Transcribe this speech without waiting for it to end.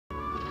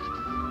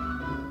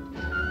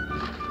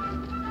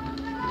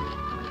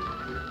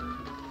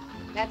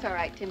That's all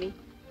right, Timmy.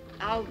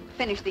 I'll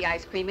finish the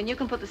ice cream, and you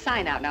can put the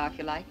sign out now if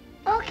you like.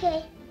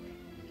 Okay.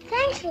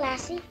 Thanks,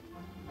 Lassie.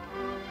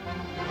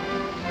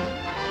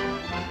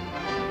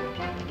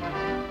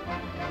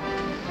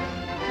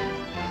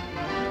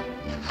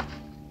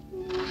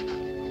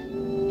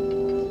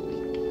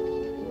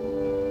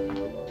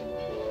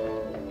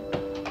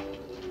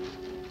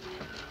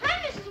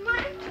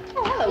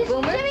 Hello,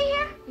 Boomer. Is Timmy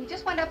here? He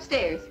just went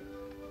upstairs.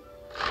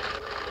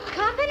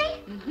 Company?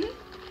 Mm-hmm.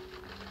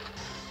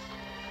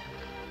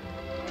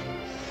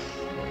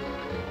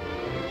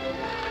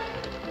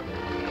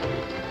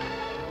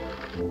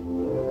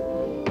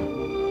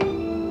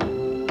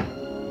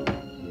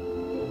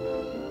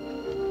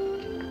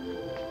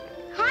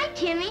 Hi,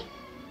 Timmy.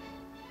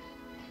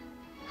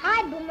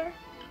 Hi, Boomer.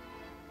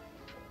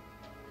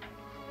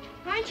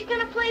 Aren't you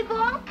gonna play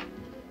ball?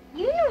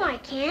 You know I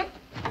can't.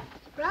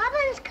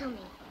 Robin's coming.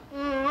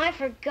 Oh, I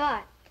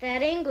forgot.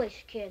 That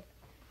English kid.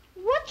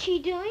 What's she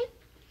doing?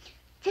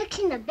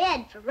 Fixing the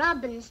bed for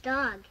Robin's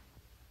dog.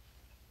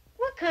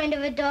 What kind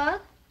of a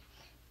dog?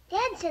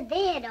 Dad said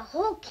they had a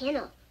whole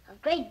kennel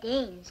of Great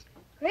Danes.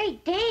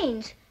 Great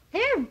Danes?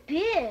 They're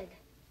big.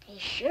 They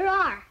sure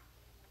are.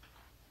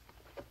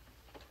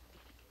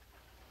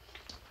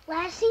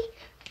 Lassie,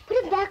 put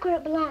it back where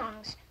it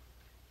belongs.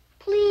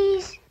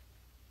 Please.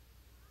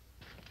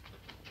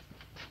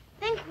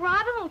 Think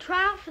Robin will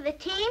try out for the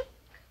team?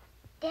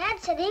 Dad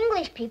said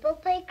English people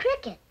play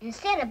cricket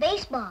instead of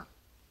baseball.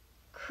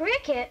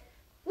 Cricket?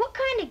 What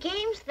kind of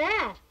game's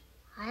that?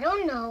 I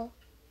don't know.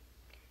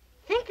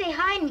 Think they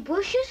hide in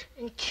bushes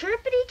and chirp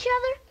at each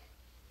other?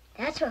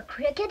 That's what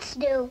crickets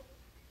do.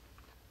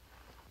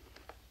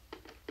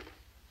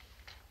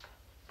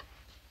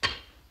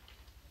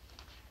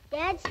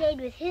 Dad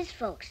stayed with his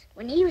folks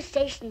when he was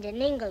stationed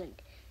in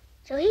England,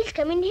 so he's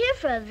coming here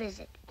for a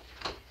visit.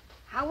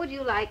 How would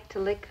you like to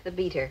lick the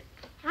beater?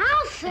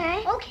 I'll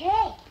say.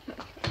 Okay.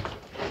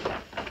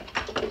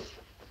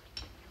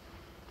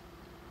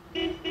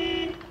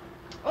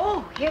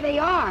 Oh, here they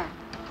are.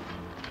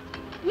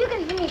 You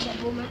can finish it,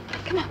 Boomer.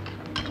 Come on.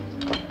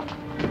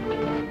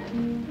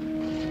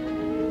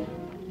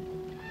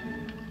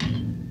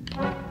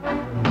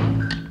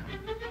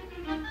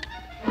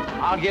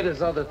 I'll get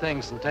his other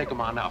things and take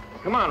them on up.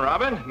 Come on,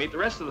 Robin. Meet the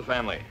rest of the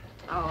family.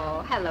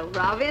 Oh, hello,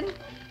 Robin.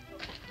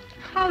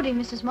 Howdy,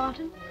 Mrs.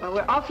 Martin. Well,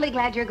 we're awfully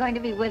glad you're going to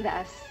be with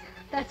us.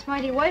 That's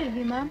mighty white of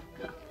you, Mom.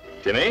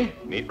 Timmy,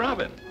 meet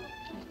Robin.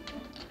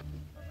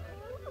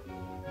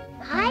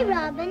 Hi,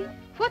 Robin.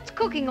 What's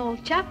cooking,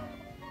 old chap?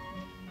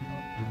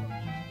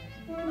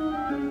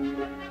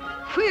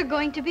 We're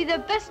going to be the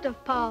best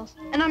of pals,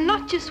 and I'm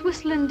not just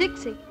whistling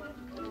Dixie.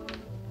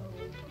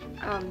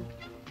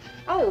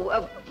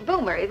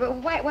 Boomer.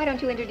 Why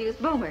don't you introduce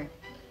Boomer?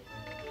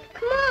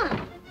 Come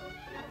on.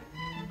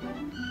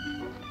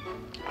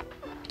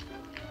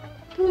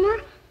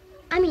 Boomer,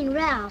 I mean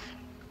Ralph.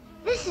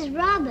 This is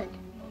Robin.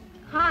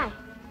 Hi.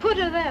 Put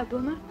her there,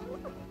 Boomer.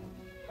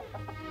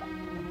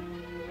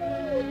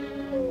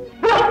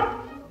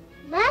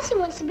 Lassie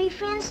wants to be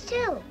friends,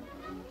 too.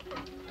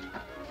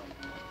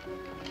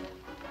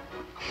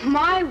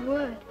 My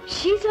word,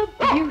 she's a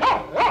beauty.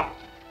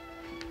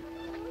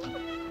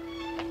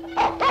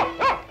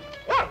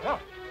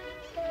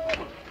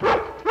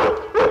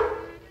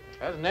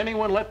 Hasn't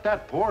anyone let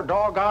that poor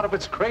dog out of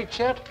its crate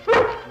yet?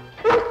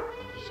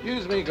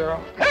 Excuse me,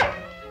 girl.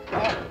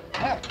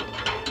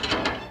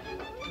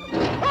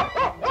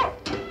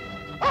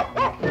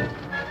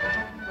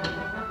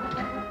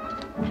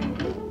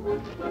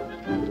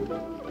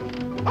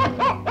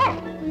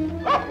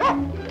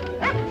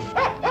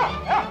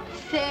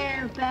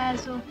 There,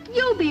 Basil.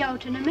 You'll be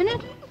out in a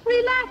minute.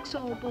 Relax,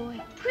 old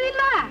boy.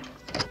 Relax.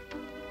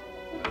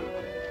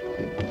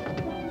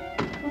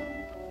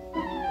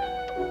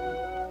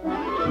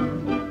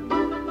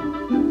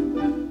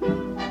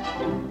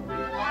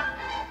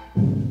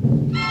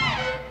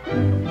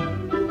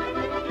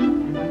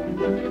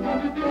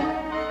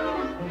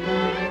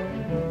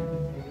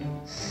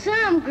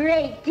 Some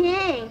Great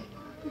Dane.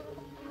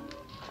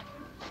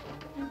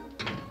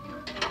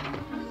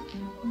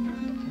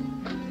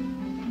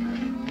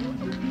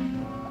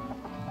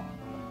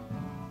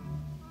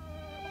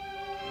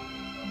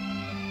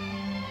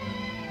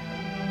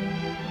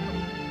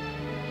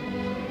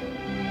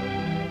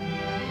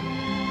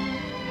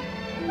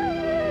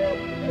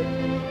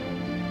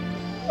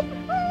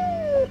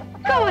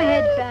 Go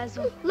ahead,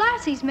 Basil.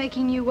 Lassie's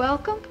making you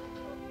welcome.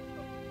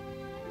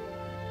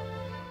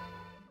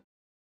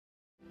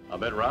 I'll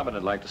bet Robin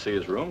would like to see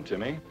his room,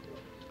 Timmy.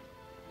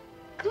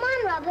 Come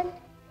on, Robin.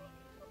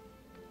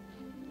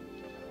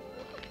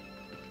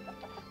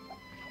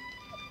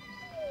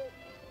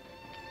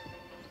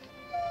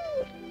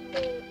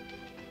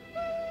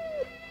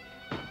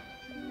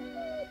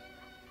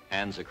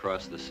 Hands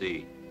across the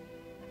sea.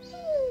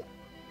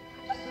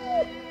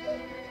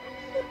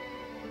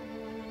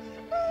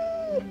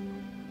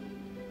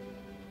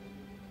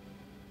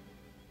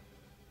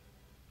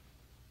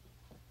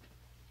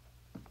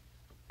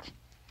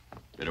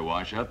 Better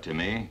wash up,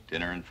 Timmy.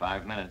 Dinner in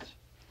 5 minutes.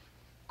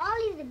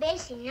 I'll leave the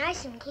basin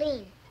nice and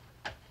clean.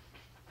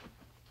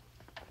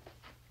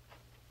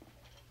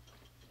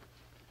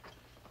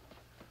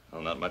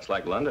 Well, not much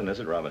like London, is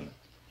it, Robin?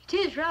 It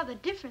is rather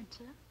different,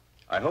 sir.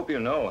 I hope you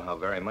know how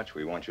very much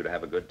we want you to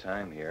have a good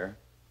time here.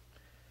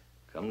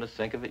 Come to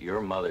think of it, your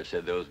mother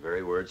said those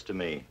very words to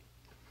me.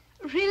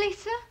 Really,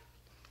 sir?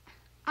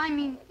 I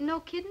mean, no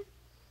kidding?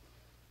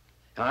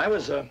 I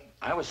was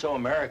so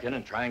American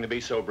and trying to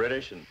be so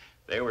British, and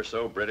they were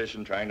so British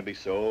and trying to be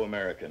so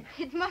American.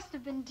 It must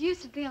have been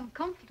deucedly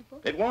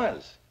uncomfortable. It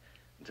was,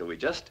 until we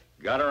just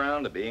got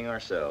around to being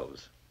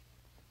ourselves.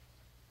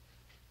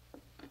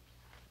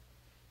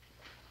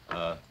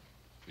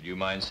 Would you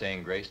mind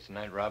saying grace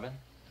tonight, Robin?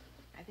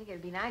 I think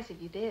it'd be nice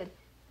if you did.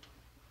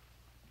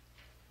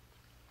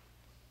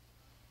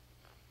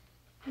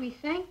 We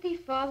thank thee,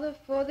 Father,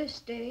 for this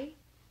day.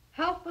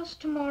 Help us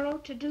tomorrow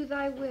to do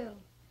thy will.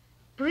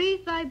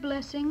 Breathe thy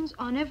blessings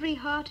on every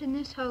heart in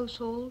this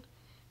household,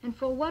 and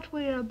for what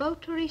we are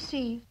about to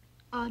receive,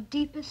 our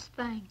deepest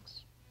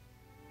thanks.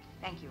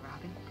 Thank you,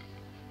 Robin.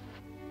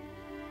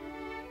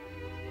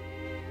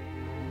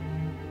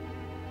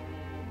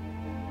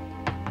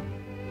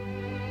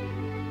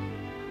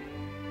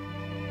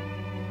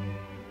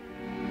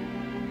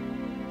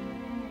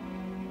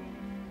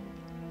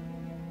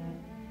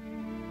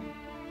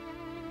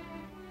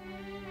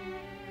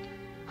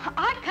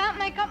 I can't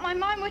make up my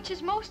mind which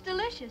is most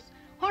delicious,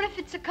 or if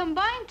it's a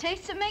combined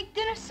taste that make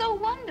dinner so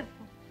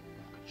wonderful.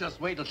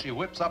 Just wait till she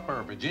whips up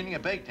her Virginia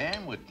baked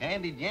ham with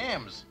candied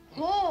yams.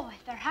 Oh,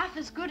 if they're half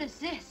as good as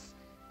this.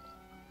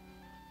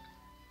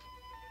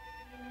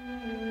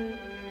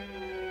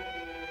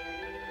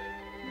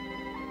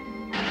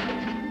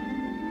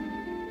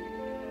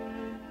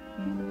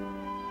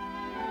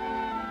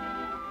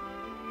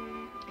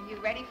 Are you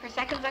ready for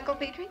seconds, Uncle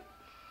Petrie?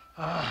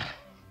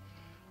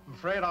 I'm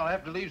afraid I'll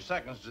have to leave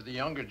seconds to the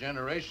younger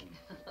generation.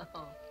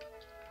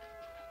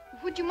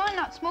 Would you mind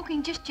not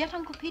smoking just yet,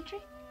 Uncle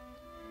Petrie?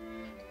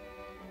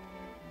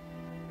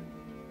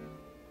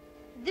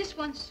 This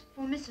one's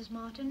for Mrs.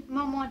 Martin.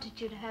 Mom wanted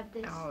you to have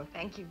this. Oh,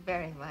 thank you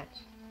very much.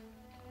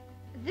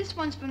 This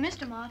one's for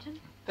Mr. Martin.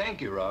 Thank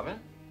you, Robin.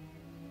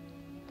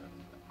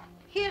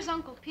 Here's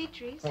Uncle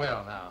Petrie's.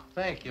 Well, now,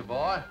 thank you,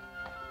 boy.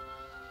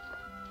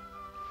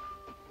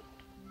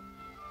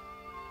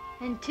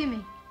 And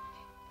Timmy.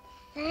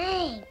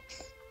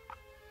 Thanks.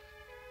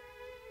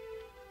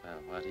 Well,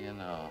 what do you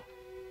know?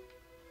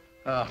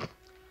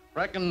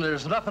 Reckon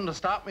there's nothing to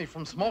stop me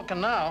from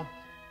smoking now.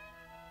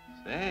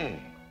 Say,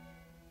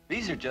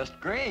 these are just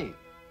great.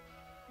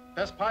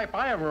 Best pipe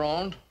I ever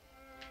owned.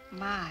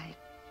 My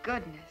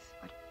goodness,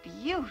 what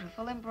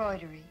beautiful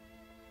embroidery.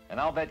 And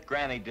I'll bet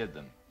Granny did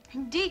them.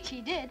 Indeed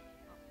she did.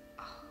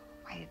 Oh,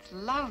 why, it's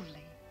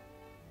lovely.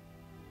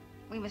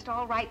 We must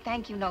all write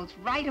thank you notes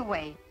right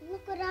away.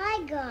 Look what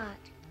I got.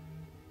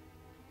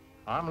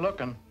 I'm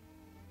looking.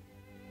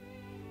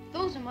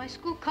 Those are my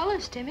school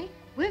colors, Timmy.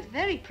 We're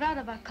very proud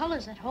of our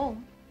colors at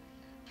home.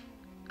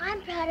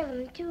 I'm proud of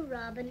them too,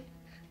 Robin.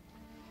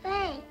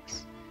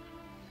 Thanks.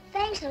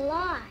 Thanks a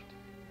lot.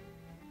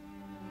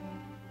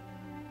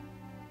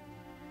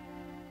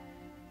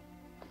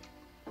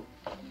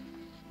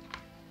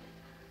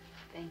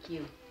 Thank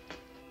you.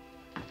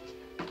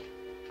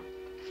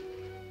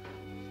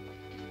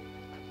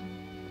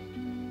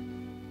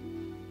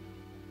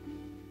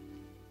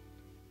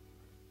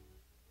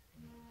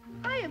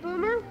 Hiya,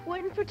 Boomer.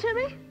 Waiting for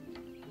Timmy?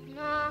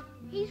 Nah,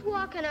 he's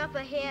walking up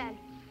ahead.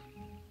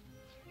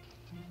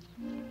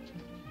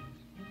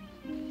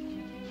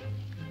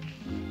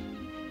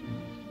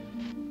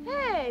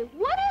 Hey,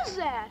 what is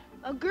that?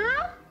 A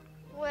girl?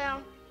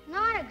 Well,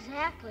 not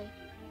exactly.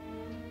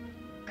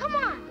 Come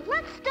on,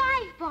 let's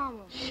dive bomb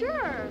him.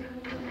 Sure.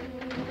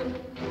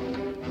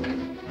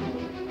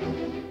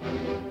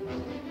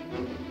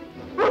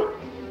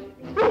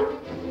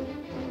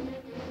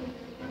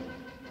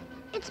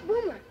 It's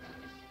Boomer.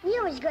 We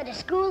always go to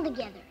school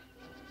together.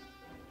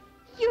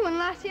 You and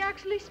Lassie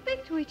actually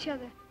speak to each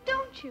other,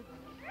 don't you?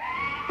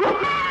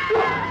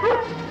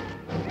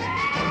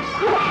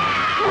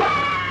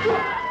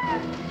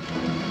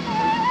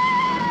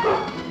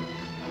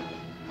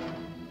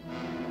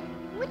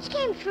 Which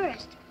came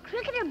first,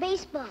 cricket or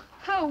baseball?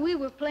 Oh, we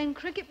were playing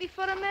cricket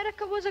before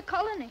America was a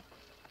colony.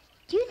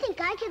 Do you think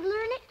I could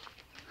learn it?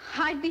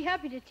 I'd be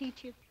happy to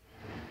teach you.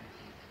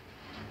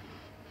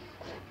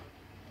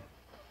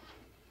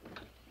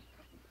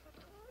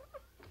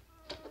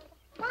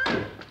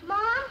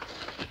 Mom,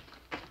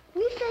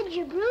 we fed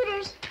your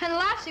brooders. And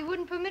Lassie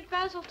wouldn't permit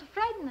Basil to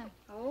frighten them.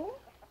 Oh?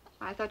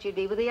 I thought you'd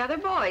be with the other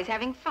boys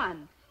having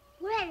fun.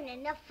 We're having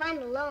enough fun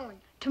alone.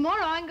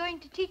 Tomorrow I'm going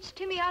to teach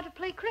Timmy how to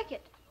play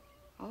cricket.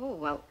 Oh,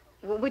 well,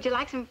 would you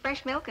like some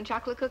fresh milk and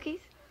chocolate cookies?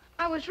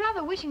 I was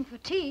rather wishing for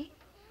tea.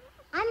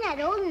 I'm not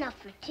old enough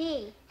for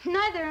tea.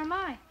 Neither am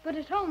I, but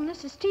at home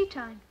this is tea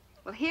time.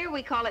 Well, here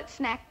we call it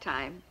snack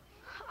time.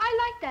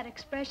 I like that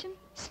expression,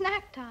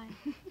 snack time.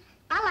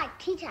 I like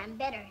tea time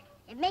better.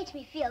 It makes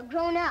me feel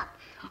grown up.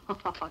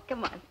 Oh,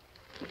 come on.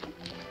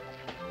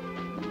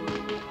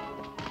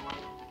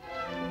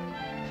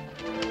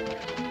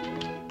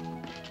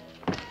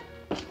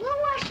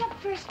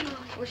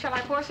 shall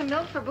I pour some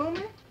milk for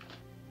Boomer?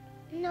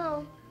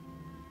 No,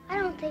 I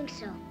don't think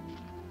so.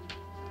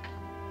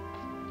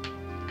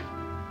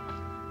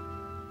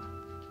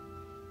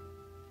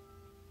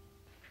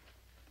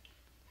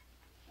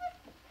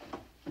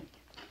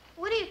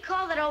 What do you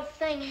call that old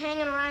thing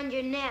hanging around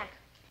your neck?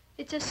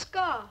 It's a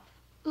scarf.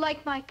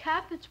 Like my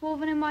cap, it's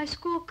woven in my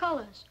school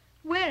colors.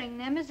 Wearing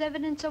them is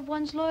evidence of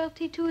one's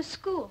loyalty to a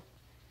school.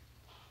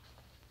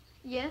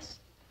 Yes?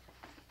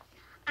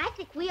 I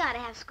think we ought to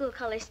have school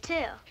colors,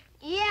 too.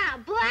 Yeah,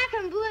 black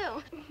and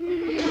blue.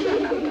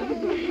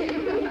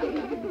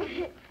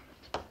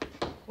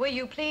 Will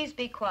you please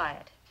be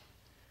quiet?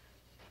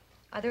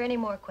 Are there any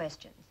more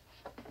questions?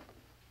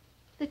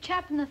 The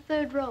chap in the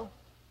third row.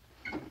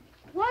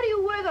 Why do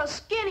you wear those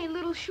skinny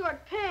little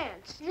short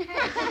pants?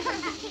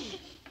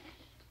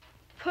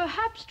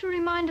 Perhaps to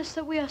remind us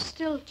that we are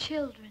still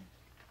children.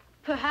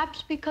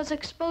 Perhaps because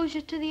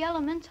exposure to the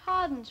elements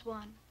hardens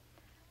one.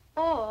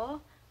 Or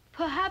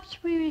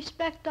perhaps we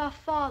respect our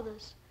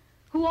fathers,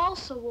 who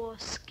also wore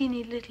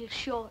skinny little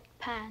short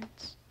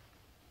pants.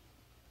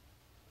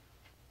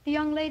 The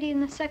young lady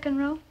in the second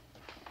row.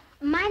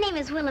 My name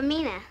is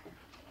Wilhelmina.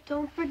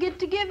 Don't forget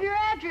to give your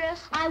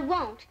address. I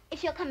won't,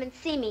 if you'll come and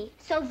see me.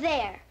 So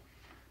there.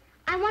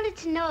 I wanted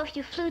to know if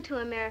you flew to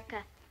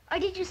America, or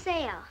did you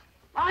sail?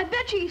 I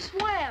bet you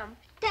swam.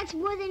 That's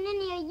more than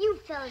any of you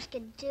fellas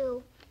could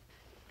do.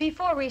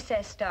 Before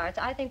recess starts,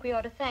 I think we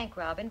ought to thank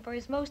Robin for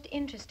his most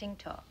interesting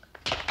talk.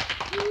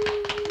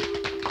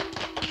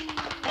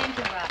 Thank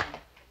you, Robin.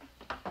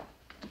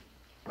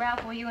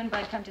 Ralph, will you and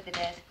Bud come to the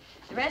desk?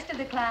 The rest of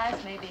the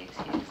class may be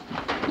excused.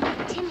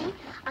 Timmy,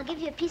 I'll give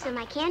you a piece of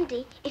my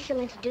candy if you'll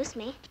introduce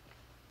me.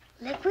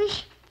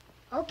 Licorice?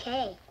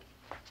 Okay.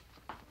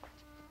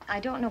 I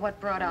don't know what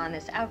brought on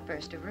this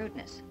outburst of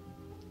rudeness.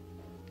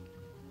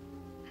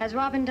 Has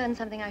Robin done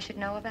something I should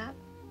know about?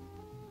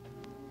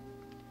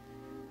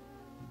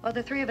 Well,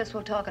 the three of us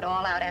will talk it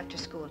all out after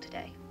school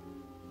today.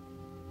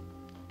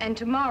 And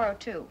tomorrow,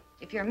 too,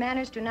 if your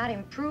manners do not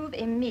improve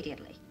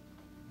immediately.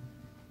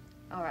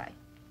 All right.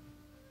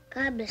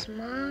 God bless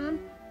Mom,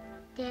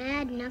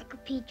 Dad, and Uncle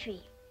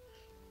Petrie,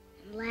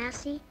 and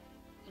Lassie,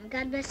 and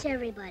God bless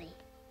everybody.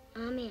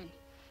 Amen.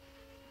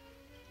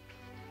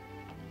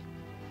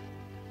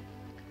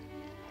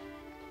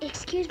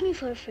 Excuse me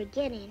for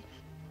forgetting,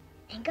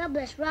 and God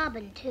bless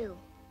Robin, too.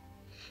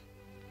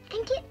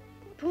 And get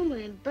Boomer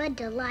and Bud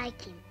to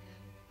like him,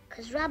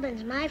 'cause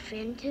Robin's my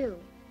friend, too.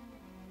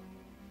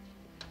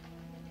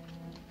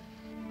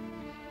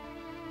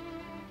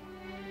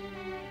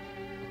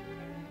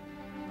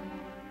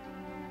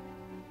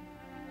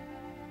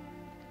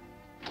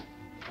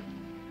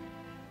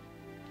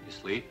 You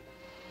sleep?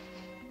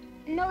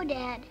 No,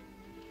 Dad.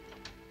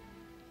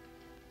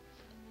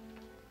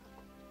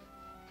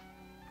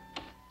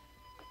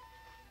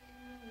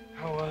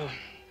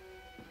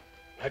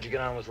 How'd you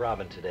get on with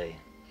Robin today?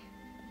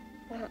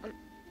 Well,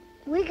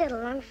 we got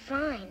along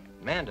fine.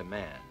 Man to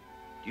man,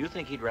 do you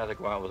think he'd rather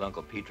go out with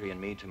Uncle Petrie and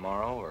me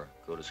tomorrow or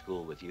go to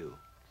school with you?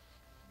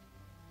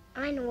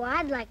 I know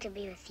I'd like to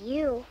be with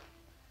you.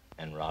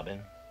 And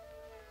Robin?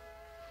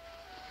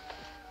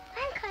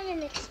 I'm kind of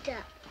mixed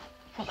up.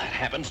 Well, that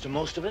happens to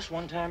most of us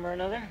one time or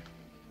another.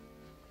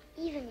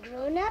 Even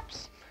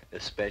grown-ups?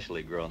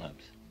 Especially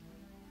grown-ups.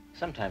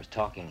 Sometimes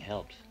talking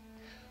helps.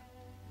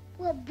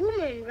 Well,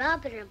 Boomer and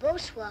Robin are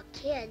both swell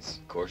kids.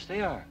 Of course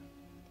they are.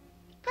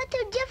 But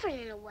they're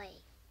different in a way.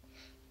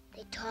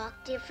 They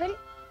talk different.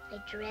 They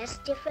dress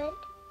different.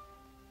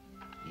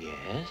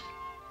 Yes?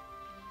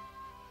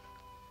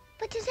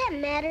 But does that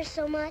matter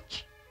so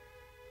much?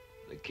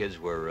 The kids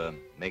were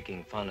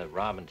making fun of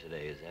Robin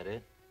today, is that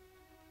it?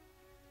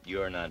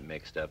 You're not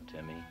mixed up,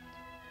 Timmy.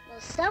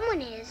 Well,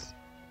 someone is.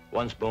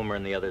 Once Boomer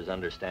and the others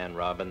understand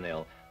Robin,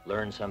 they'll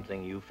learn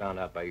something you found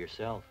out by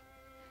yourself.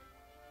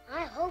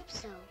 I hope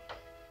so.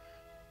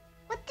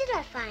 What did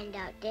I find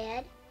out,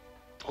 Dad?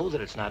 Oh, that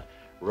it's not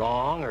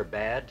wrong or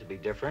bad to be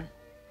different.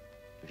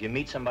 If you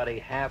meet somebody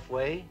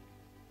halfway,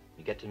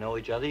 you get to know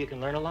each other, you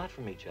can learn a lot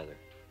from each other.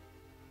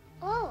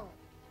 Oh.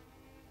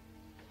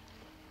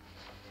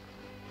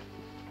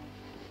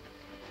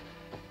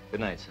 Good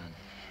night, son.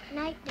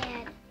 Night,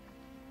 Dad.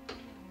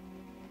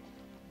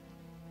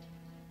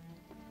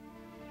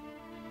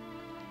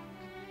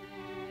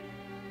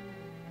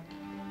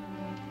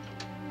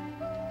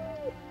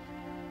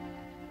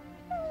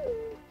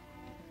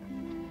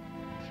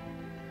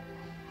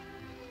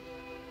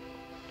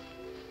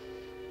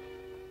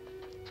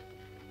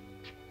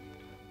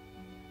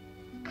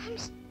 I'm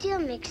still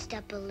mixed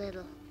up a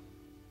little.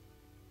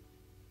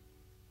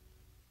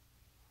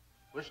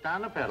 Push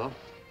down the pedal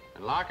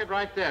and lock it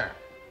right there.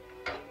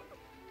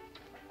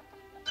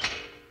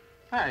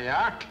 There you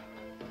are.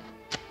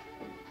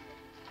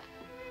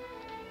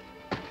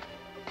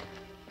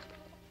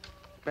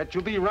 Bet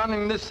you'll be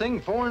running this thing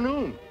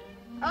forenoon.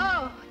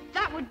 Oh,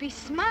 that would be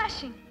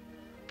smashing.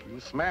 You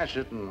smash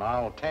it and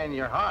I'll tan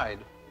your hide.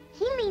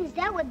 He means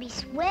that would be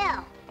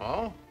swell.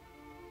 Oh?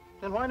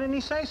 Then why didn't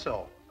he say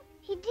so?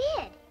 He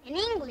did, in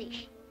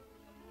English.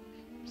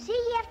 See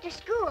you after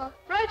school.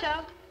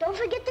 Righto. Don't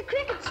forget the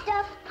cricket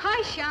stuff.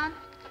 Hi, Sean.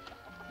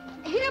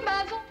 Here,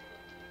 Basil.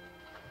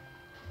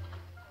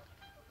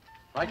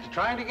 Like to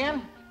try it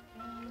again?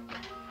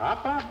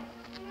 Hop up.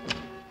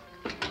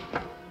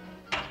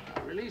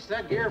 Release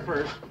that gear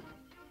first.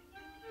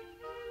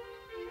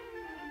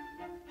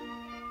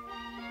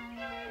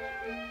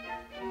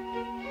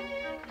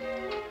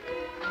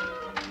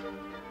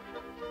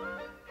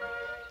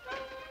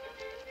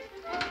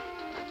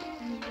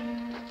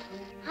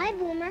 Hi,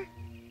 Boomer.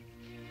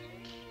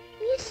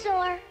 You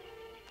sore?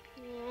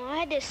 Oh, I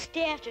had to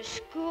stay after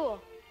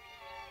school.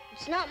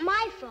 It's not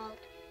my fault,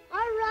 or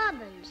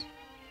Robin's.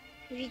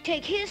 If you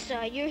take his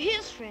side, you're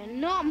his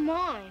friend, not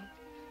mine.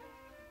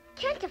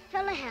 Can't a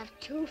fella have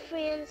two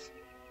friends?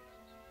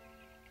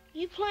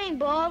 You playing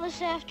ball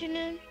this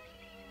afternoon?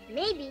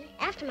 Maybe,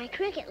 after my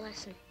cricket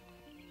lesson.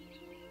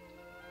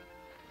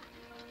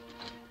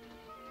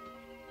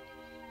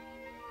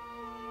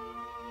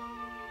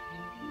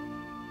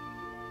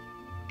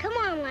 Come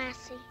on,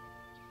 Lassie.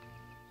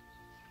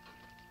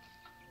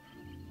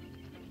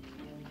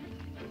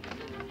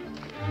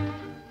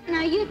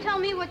 Now you tell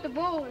me what the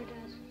bowler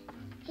does.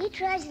 He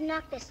tries to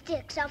knock the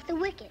sticks off the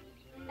wicket.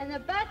 And the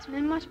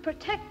batsman must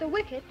protect the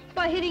wicket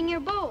by hitting your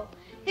bowl.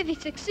 If he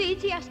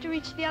succeeds, he has to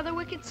reach the other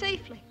wicket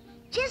safely.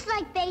 Just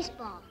like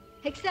baseball.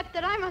 Except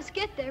that I must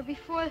get there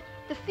before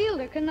the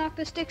fielder can knock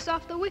the sticks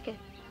off the wicket.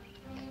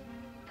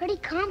 Pretty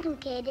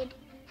complicated.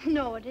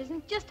 No, it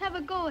isn't. Just have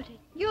a go at it.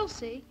 You'll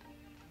see.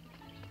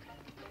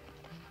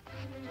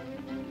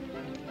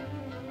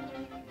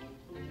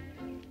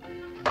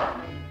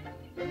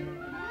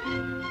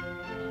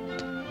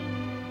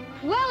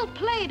 Well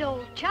played,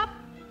 old chap.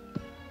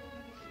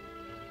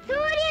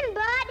 Throw it in,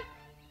 Bud.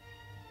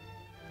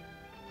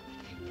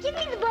 Give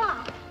me the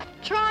ball.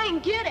 Try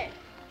and get it.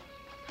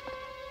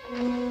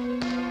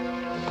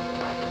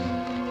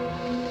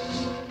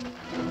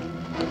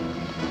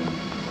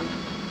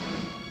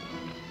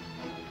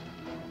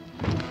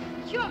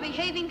 You're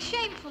behaving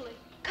shamefully.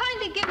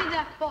 Kindly give me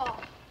that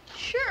ball.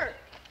 Sure.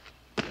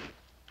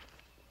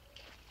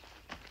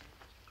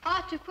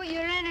 Ought to put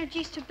your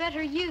energies to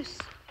better use,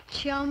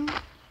 chum.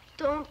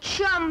 Don't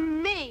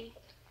chum me.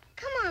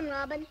 Come on,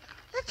 Robin.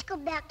 Let's go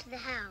back to the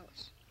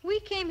house. We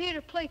came here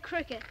to play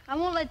cricket. I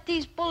won't let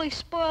these bullies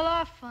spoil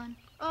our fun.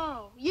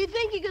 Oh, you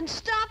think you can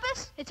stop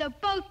us? It's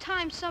about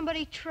time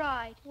somebody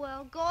tried.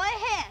 Well, go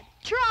ahead.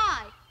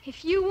 Try,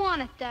 if you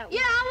want it that way.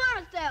 Yeah, I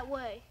want it that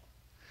way.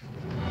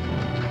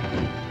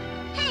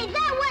 Hey,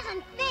 that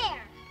wasn't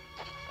fair.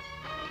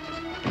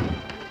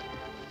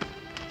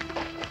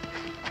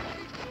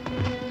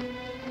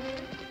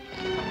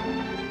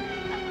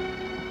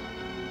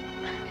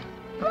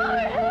 Brother,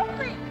 help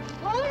me.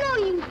 Oh,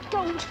 no, you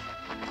don't.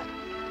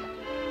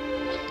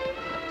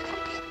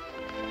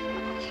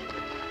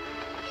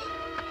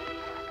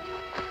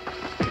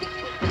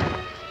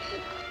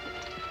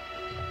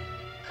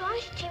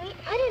 Gosh, Jimmy,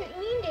 I didn't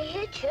mean to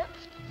hit you.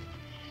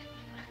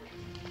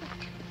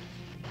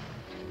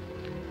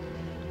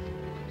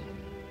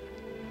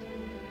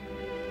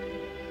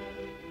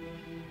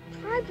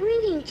 Try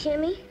breathing,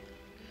 Jimmy.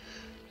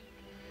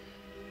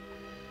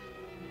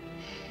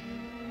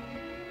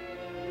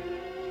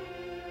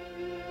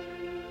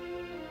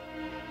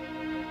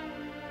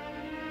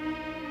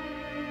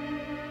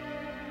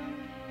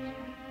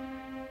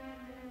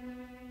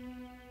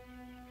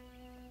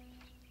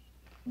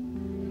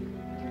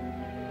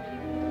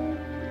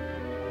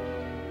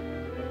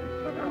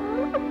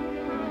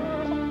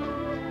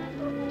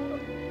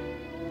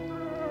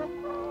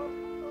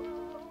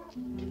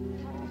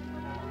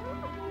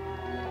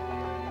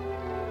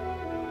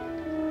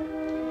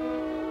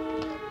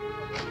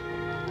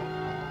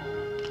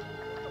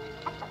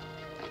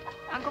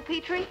 Uncle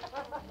Petrie,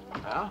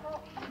 Yeah?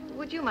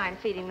 would you mind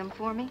feeding them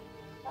for me?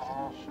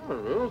 Sure,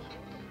 Ruth.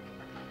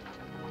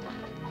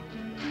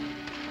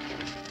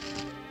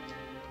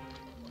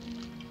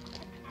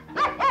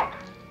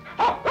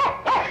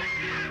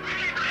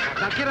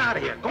 Now get out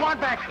of here. Go on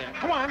back there.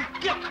 Come on.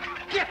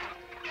 Get.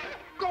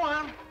 Go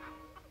on.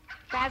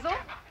 Basil?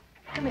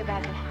 Come here,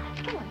 Basil.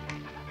 Come on.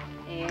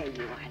 There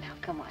you are now.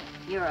 Come on.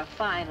 You're a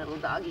fine little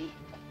doggy.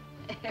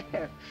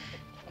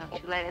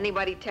 Don't you let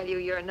anybody tell you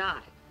you're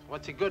not.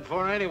 What's he good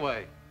for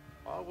anyway?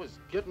 Always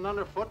getting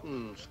underfoot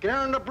and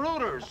scaring the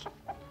brooders.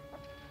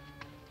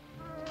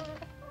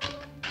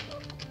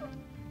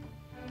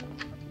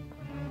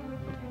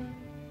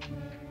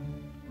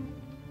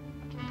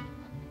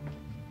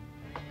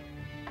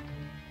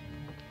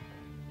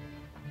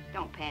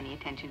 Don't pay any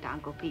attention to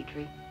Uncle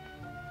Petrie.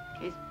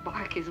 His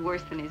bark is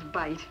worse than his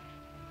bite.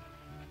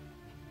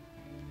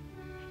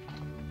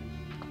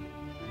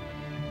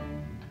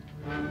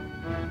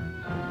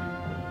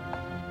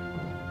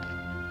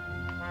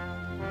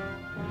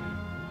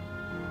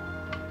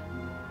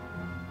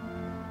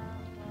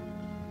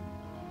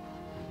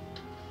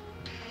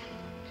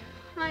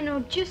 I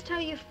know just how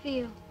you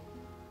feel.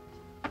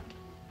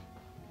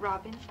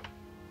 Robin?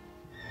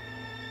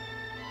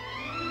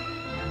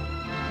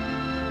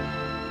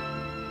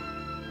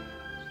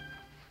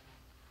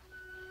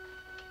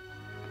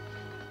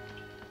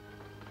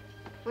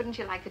 Wouldn't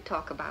you like to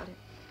talk about it?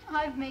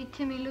 I've made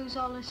Timmy lose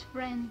all his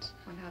friends.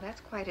 Well, now, that's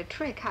quite a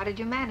trick. How did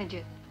you manage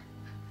it?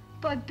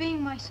 By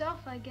being myself,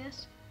 I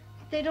guess.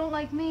 They don't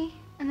like me,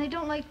 and they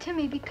don't like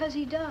Timmy because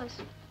he does.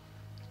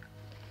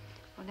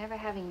 Well, never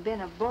having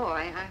been a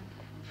boy, I'm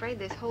afraid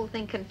this whole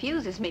thing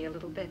confuses me a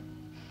little bit.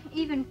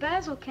 Even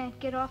Basil can't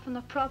get off on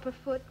the proper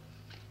foot.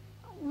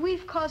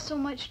 We've caused so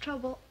much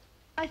trouble.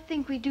 I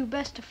think we do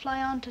best to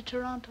fly on to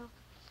Toronto.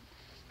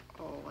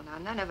 Oh, well, now,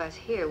 none of us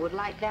here would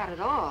like that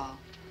at all.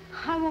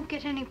 I won't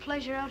get any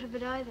pleasure out of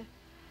it either.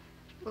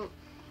 Well,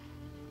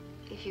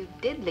 if you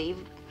did leave,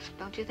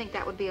 don't you think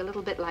that would be a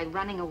little bit like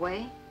running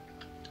away?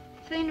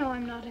 They know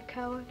I'm not a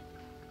coward.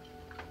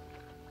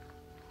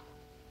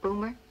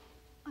 Boomer?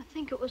 I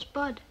think it was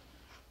Bud.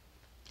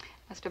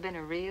 Must have been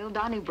a real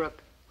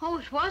Donnybrook. Oh,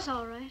 it was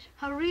all right.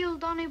 A real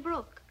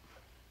Donnybrook.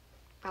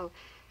 Well,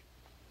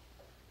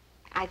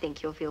 I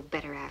think you'll feel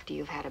better after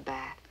you've had a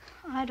bath.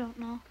 I don't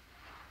know.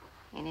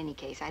 In any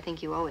case, I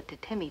think you owe it to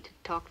Timmy to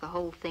talk the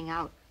whole thing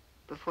out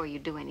before you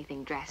do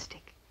anything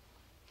drastic.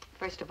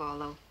 First of all,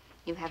 though,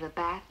 you have a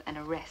bath and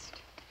a rest.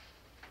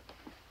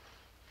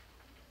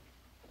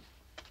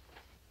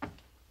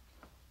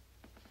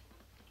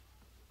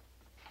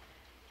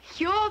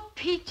 You're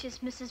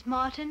peaches, Mrs.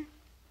 Martin.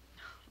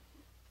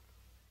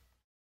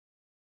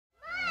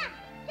 Mom!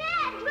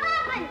 Dad!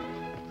 Robin!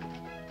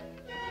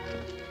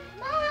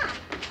 Mom!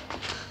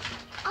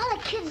 All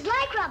the kids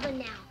like Robin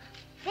now.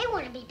 They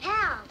want to be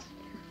pals.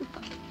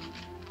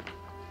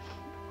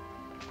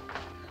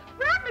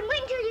 Robin,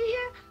 wait until you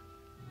hear...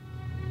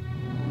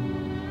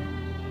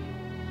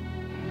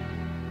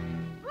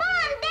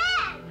 Mom!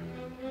 Dad!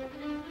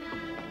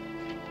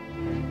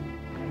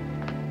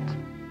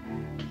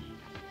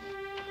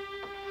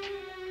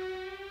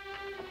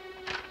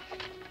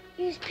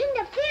 He was pinned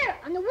up there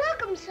on the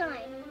welcome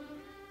sign.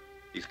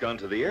 He's gone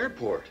to the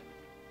airport.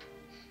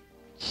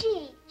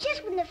 Gee,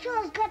 just when the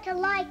fellas got to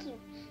like you.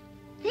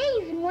 They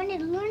even wanted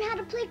to learn how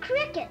to play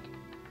cricket.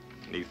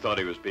 And he thought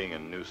he was being a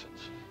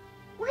nuisance.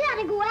 We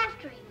ought to go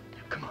after him.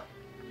 Come on.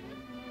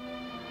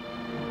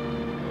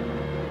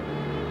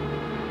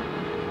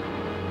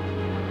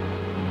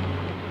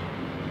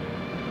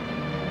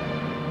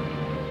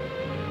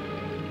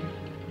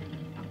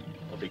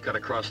 Well, if he cut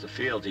across the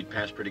fields, he'd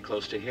pass pretty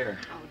close to here.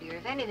 Oh, dear,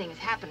 if anything has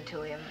happened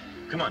to him...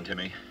 Come on,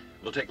 Timmy.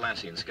 We'll take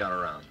Lassie and scout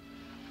around.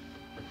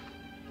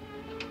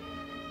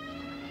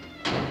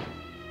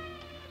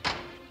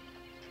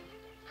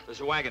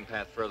 There's a wagon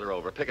path further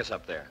over. Pick us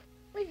up there.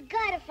 We've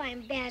got to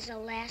find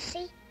Basil,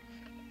 Lassie.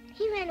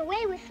 He ran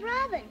away with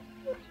Robin.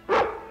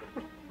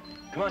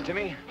 Come on,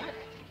 Timmy.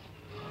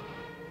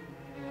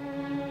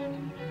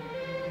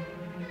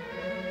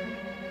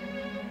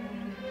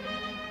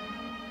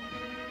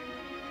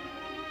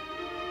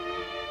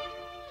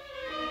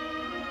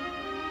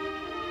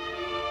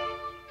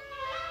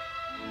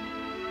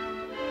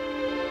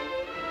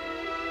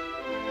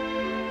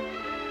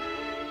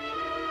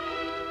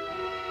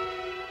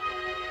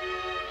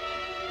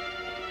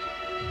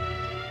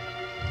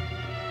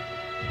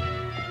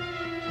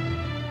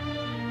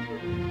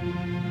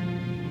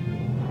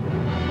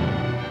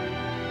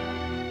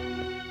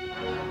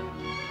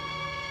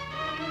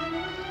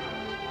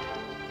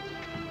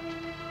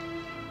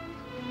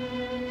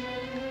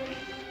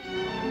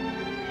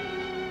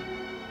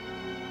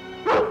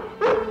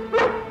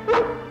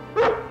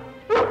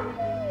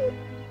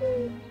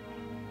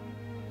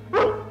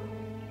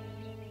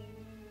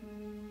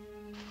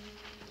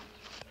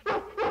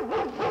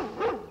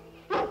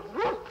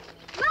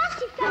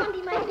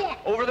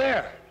 Over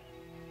there.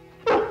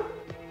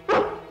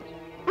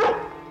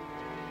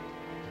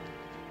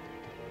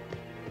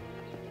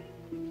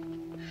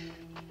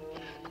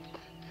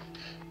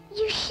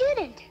 You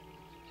shouldn't.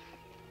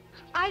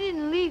 I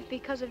didn't leave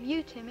because of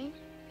you, Timmy.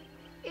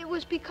 It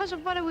was because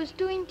of what I was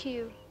doing to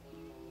you.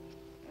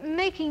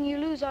 Making you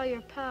lose all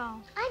your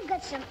pals. I've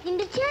got something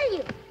to tell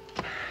you.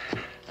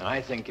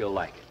 I think you'll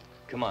like it.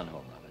 Come on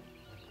home, Robin.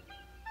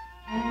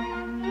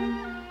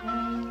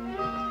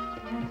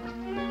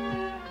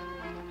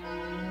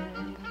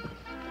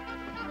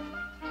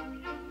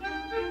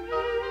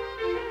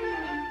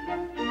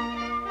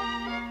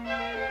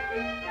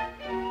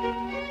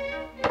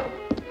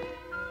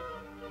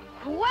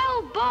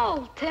 Well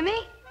bowled,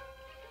 Timmy.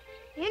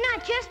 You're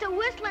not just a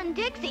whistling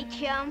Dixie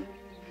chum.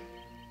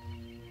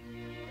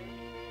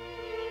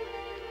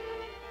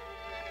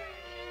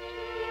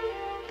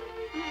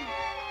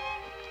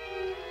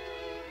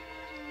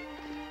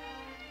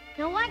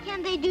 Now, why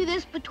can't they do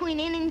this between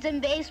innings in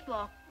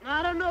baseball?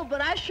 I don't know,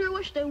 but I sure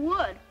wish they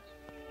would.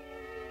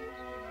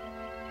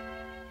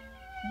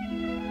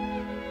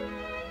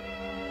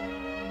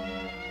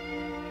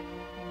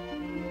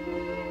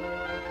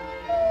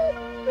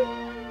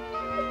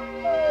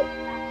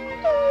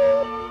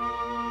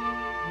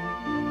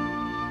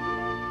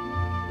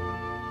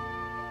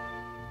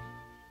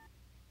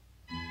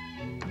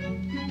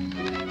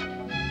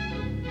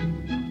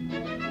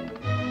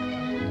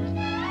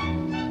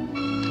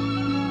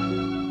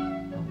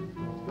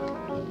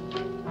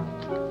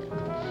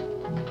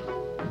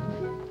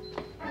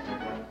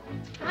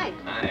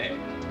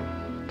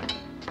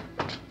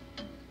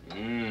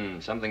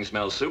 Something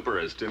smells super,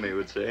 as Timmy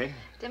would say.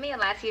 Timmy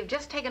and Lassie have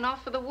just taken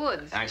off for the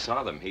woods. I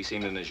saw them. He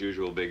seemed in his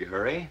usual big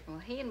hurry. Well,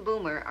 he and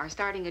Boomer are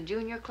starting a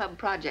junior club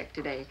project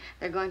today.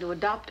 They're going to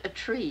adopt a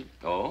tree.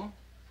 Oh?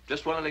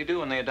 Just what do they do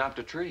when they adopt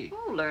a tree?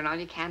 Oh, learn all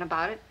you can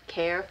about it,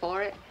 care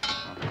for it.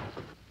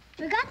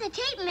 We got the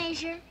tape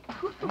measure.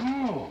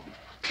 Oh.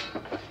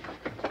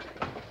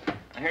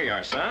 Here you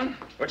are, son.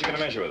 What you gonna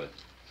measure with it?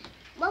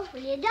 Well,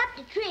 when you adopt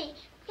a tree,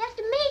 you have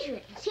to measure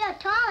it and see how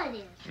tall it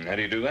is. And how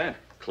do you do that?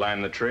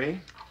 Climb the tree?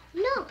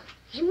 No,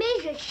 you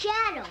measure its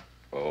shadow.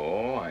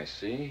 Oh, I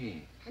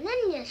see. And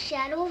then the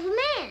shadow of a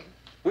man.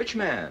 Which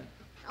man?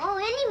 Oh,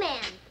 any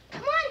man.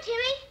 Come on,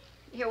 Timmy.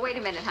 Here, wait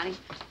a minute, honey.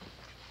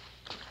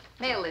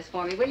 Mail this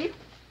for me, will you?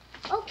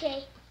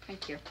 Okay.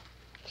 Thank you.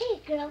 Take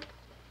it, girl.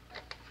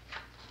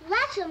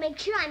 Lassie will make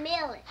sure I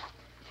mail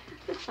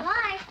it.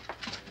 Bye.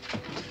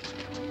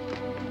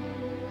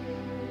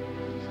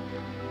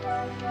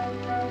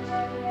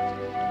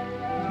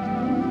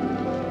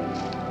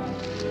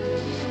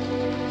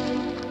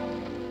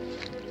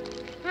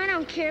 I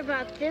don't care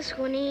about this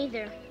one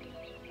either.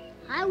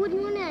 I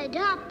wouldn't want to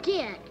adopt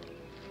it.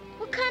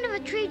 What kind of a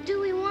tree do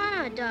we want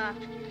to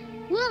adopt?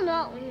 We'll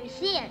know it when we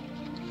see it.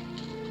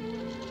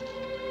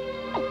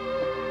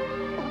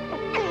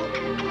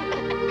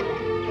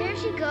 There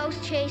she goes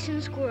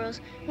chasing squirrels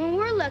when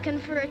we're looking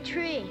for a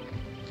tree.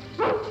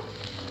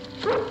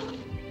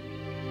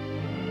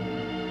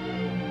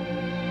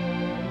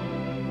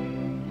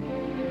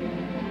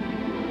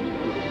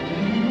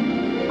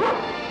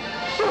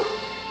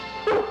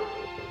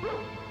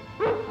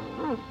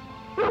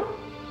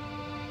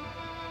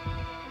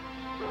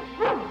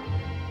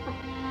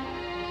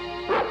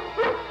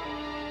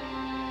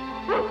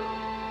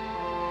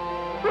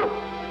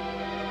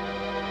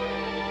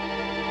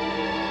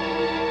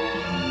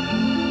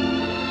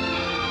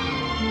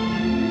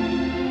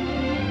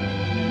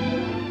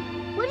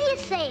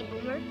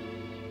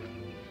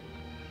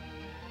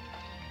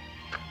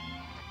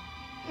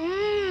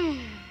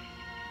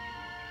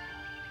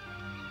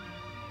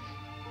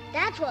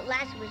 That's what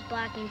Lassie was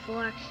barking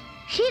for.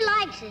 She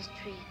likes this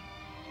tree.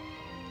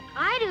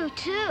 I do,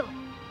 too.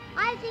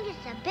 I think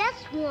it's the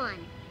best one.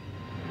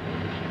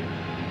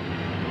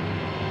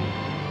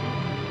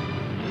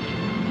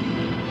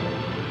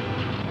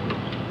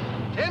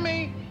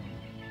 Timmy!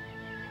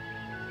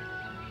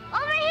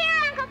 Over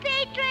here, Uncle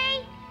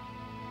Petrie!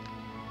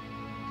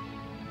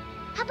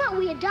 How about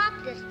we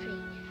adopt this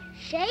tree?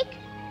 Shake?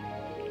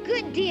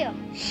 Good deal.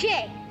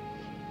 Shake.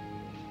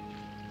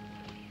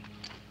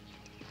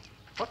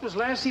 What was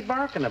Lassie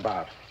barking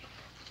about?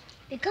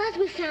 Because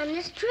we found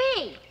this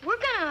tree. We're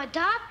gonna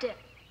adopt it.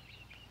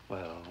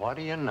 Well, what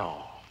do you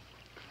know?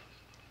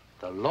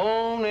 The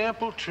lone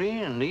apple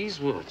tree in these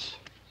woods.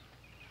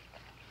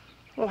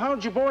 Well,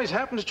 how'd you boys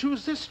happen to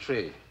choose this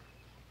tree?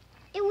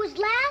 It was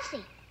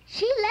Lassie.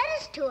 She led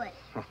us to it.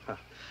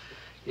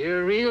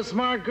 You're a real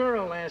smart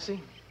girl,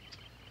 Lassie.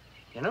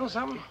 You know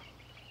something?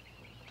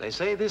 They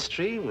say this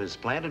tree was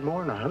planted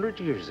more than 100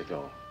 years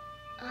ago.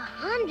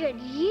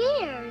 100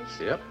 years?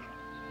 Yep.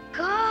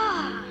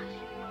 Gosh.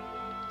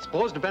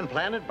 Supposed to have been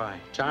planted by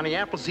Johnny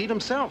Appleseed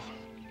himself.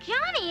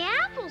 Johnny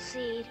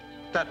Appleseed?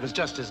 That was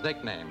just his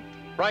nickname.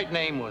 Right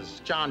name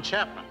was John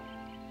Chapman.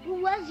 Who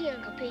was he,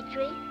 Uncle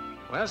Petrie?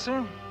 Well,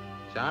 sir,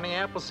 Johnny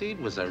Appleseed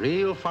was a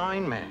real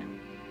fine man.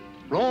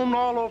 Roamed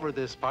all over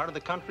this part of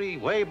the country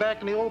way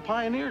back in the old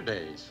pioneer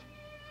days.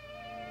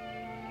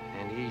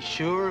 And he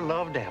sure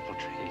loved apple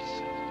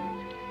trees.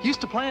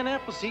 Used to plant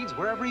apple seeds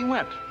wherever he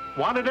went.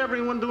 Wanted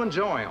everyone to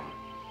enjoy them.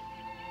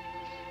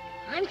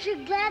 I'm sure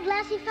glad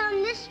Lassie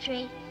found this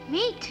tree.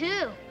 Me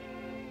too.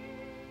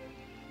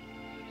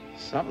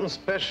 Something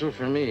special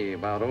for me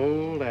about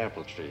old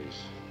apple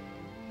trees.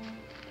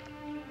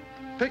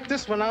 Picked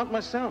this one out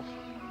myself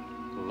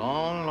a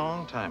long,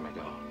 long time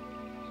ago.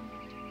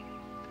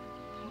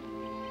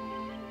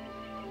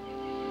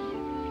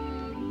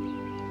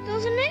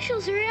 Those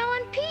initials are L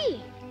and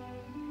P.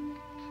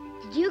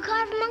 Did you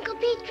carve them, Uncle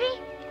Petrie?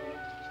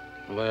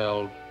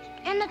 Well...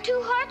 And the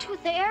two hearts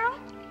with the arrow?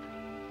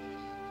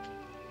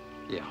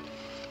 Yeah.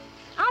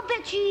 I'll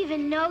bet you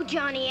even know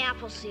Johnny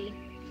Appleseed.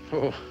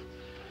 Oh,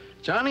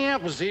 Johnny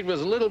Appleseed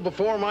was a little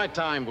before my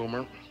time,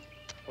 Boomer.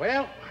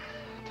 Well,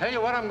 tell you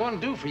what I'm going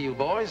to do for you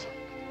boys.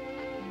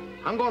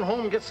 I'm going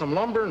home and get some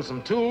lumber and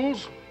some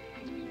tools.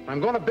 I'm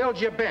going to build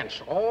you a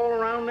bench all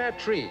around that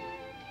tree.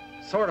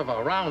 Sort of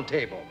a round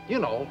table, you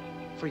know,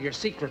 for your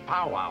secret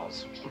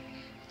powwows.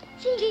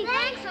 Gee,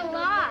 thanks a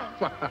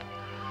lot.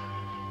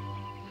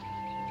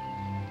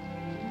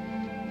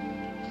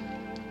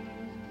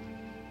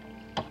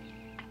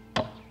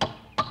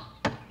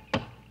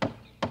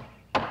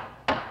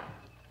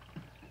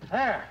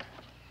 There.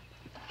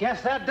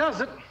 Guess that does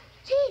it.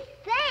 Gee,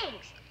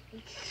 thanks.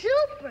 It's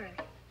super.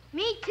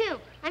 Me too.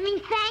 I mean,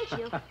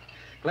 thank you.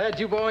 Glad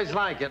you boys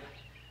like it.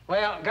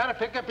 Well, gotta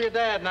pick up your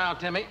dad now,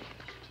 Timmy.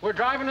 We're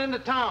driving into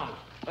town,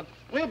 but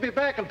we'll be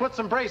back and put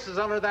some braces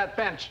under that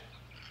bench.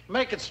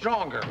 Make it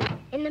stronger.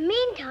 In the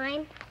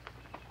meantime,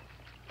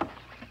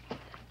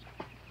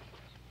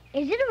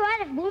 is it all right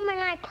if Boomer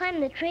and I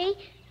climb the tree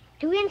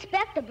Do we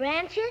inspect the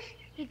branches?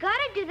 You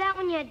gotta do that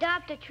when you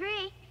adopt a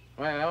tree.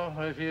 Well,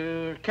 if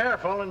you're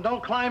careful and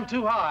don't climb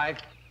too high.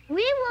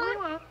 We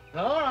won't.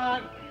 All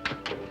right.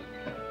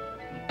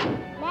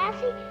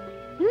 Lassie,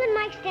 you and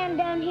Mike stand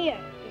down here.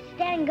 Just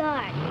stand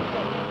guard.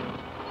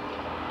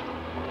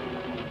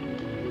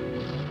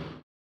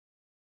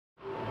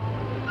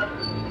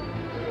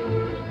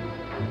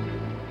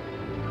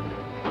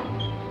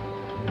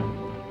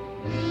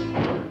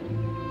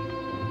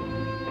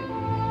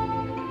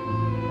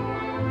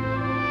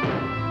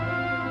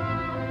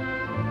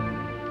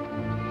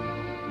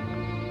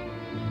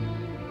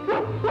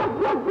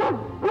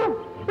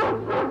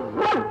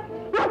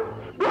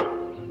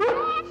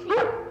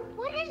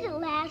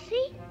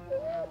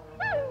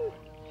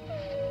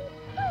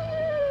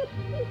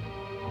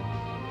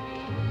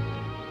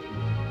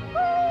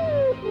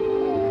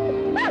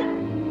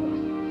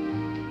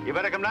 You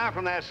better come down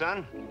from there,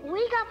 son.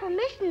 We got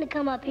permission to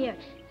come up here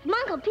from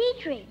Uncle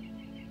Petrie.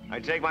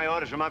 I take my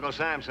orders from Uncle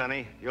Sam,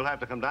 sonny. You'll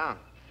have to come down.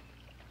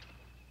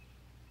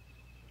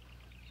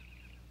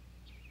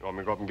 You want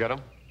me to go up and get him?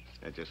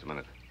 Yeah, just a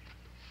minute.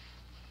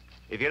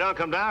 If you don't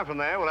come down from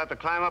there, we'll have to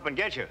climb up and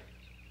get you.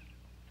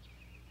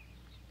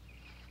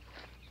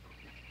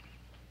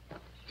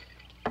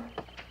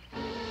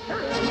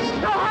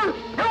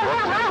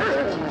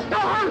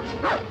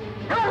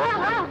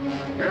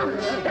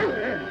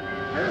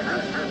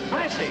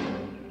 Lassie!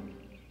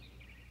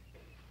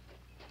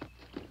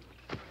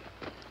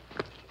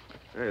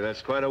 Hey,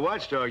 that's quite a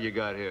watchdog you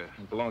got here.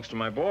 It belongs to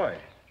my boy.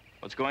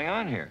 What's going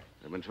on here?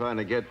 I've been trying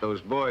to get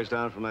those boys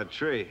down from that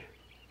tree.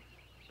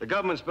 The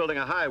government's building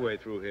a highway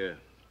through here.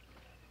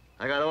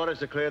 I got orders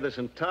to clear this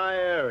entire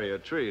area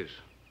of trees.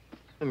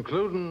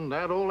 Including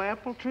that old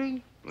apple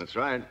tree? That's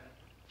right.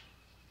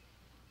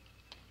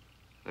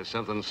 There's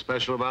something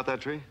special about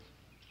that tree?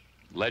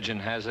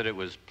 Legend has it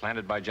was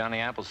planted by Johnny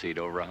Appleseed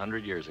over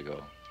 100 years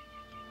ago.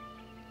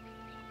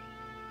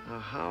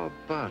 How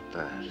about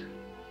that?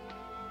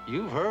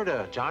 You've heard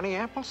of Johnny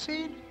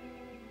Appleseed?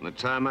 The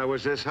time I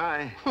was this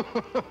high.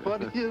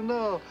 What do you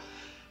know?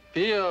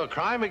 Be a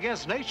crime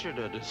against nature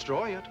to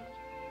destroy it.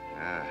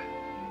 Yeah.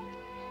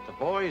 The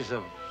boys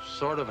have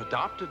sort of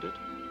adopted it.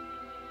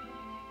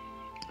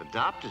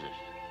 Adopted it?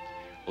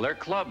 Well, their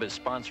club is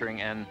sponsoring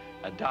an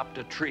Adopt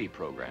a Tree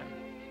program.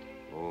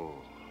 Oh.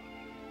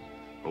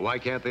 Well, why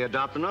can't they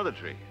adopt another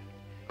tree?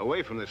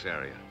 Away from this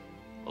area?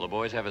 Well, the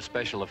boys have a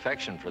special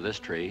affection for this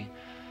tree.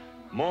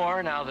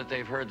 More now that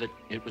they've heard that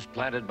it was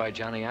planted by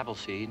Johnny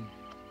Appleseed.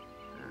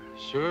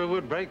 Sure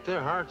would break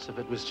their hearts if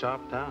it was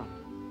chopped down.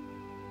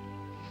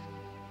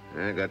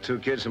 I got 2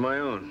 kids of my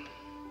own.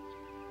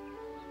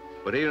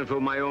 But even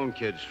for my own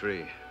kid's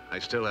tree, I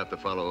still have to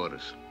follow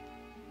orders.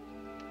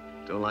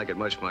 Don't like it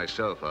much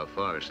myself, how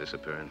far it's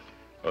disappearing.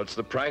 Well, it's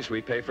the price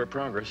we pay for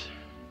progress.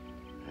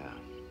 Yeah.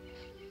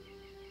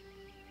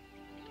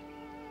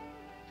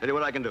 Tell you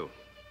what I can do.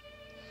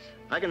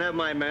 I can have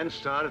my men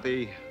start at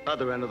the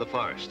other end of the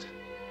forest.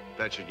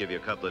 That should give you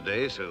a couple of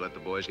days to let the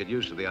boys get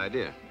used to the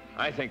idea.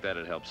 I think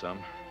that'd help some.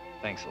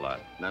 Thanks a lot.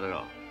 Not at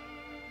all.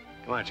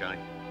 Come on, Johnny.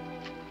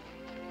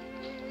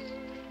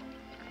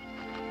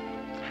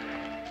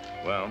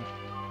 Well,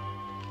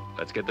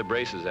 let's get the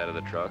braces out of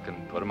the truck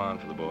and put them on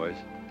for the boys.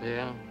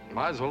 Yeah,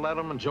 might as well let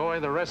them enjoy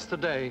the rest of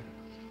the day.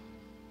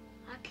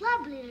 Our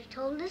club leader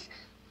told us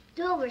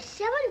there are over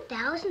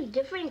 7,000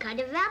 different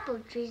kinds of apple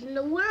trees in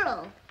the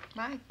world.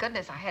 My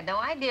goodness, I had no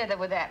idea there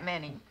were that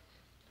many.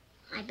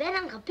 I bet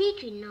Uncle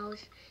Petrie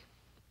knows.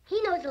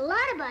 He knows a lot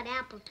about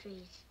apple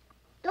trees.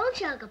 Don't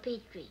you, Uncle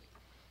Petrie?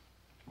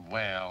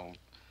 Well...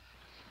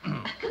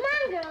 Come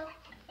on, girl.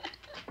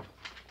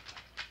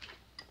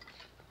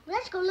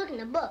 Let's go look in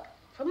the book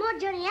for more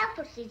Johnny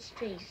Appleseed's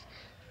trees.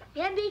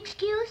 May I be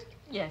excused?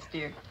 Yes,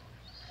 dear.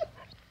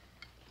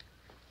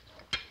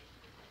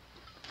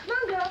 Come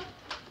on, girl.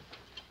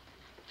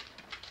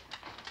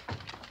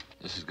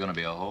 This is going to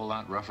be a whole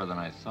lot rougher than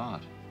I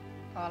thought.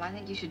 Paul, I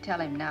think you should tell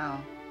him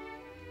now.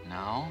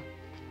 Now?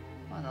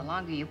 Well, the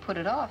longer you put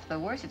it off, the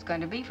worse it's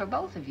going to be for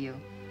both of you.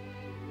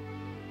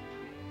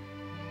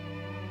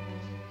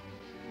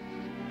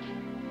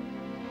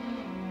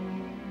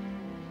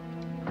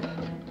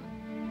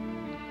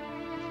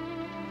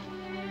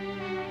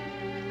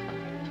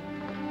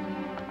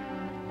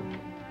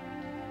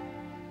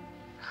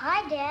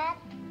 Hi, Dad.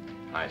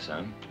 Hi,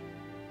 son.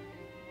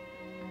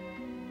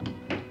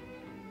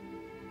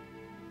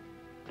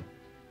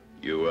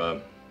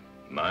 You,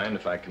 mind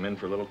if I come in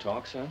for a little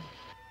talk, son?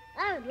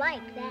 I would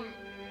like that.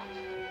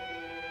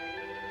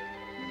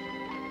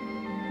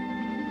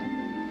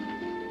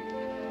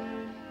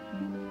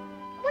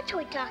 What shall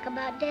we talk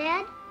about,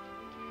 Dad?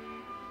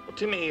 Well,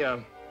 Timmy,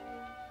 did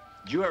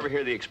you ever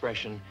hear the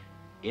expression,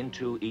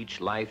 into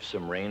each life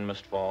some rain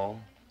must fall?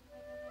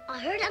 I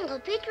heard Uncle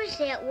Petrie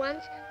say it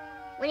once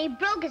when he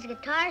broke his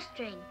guitar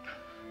string.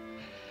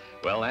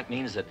 Well, that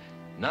means that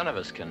none of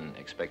us can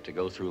expect to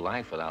go through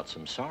life without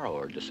some sorrow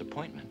or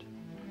disappointment.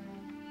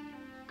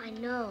 I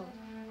know.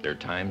 There are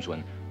times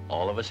when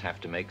all of us have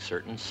to make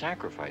certain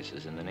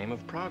sacrifices in the name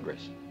of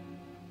progress.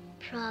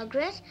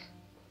 Progress?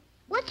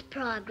 What's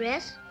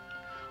progress?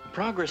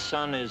 Progress,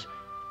 son, is,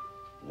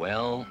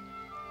 well,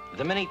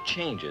 the many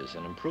changes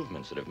and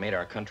improvements that have made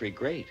our country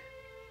great.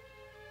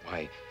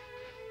 Why,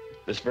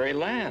 this very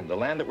land, the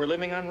land that we're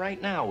living on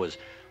right now, was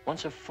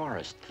once a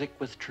forest thick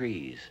with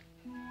trees.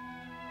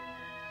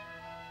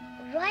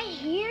 Right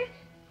here?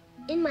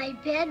 In my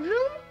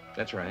bedroom?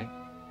 That's right.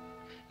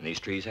 And these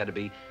trees had to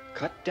be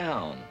cut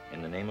down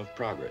in the name of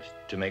progress,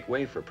 to make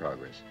way for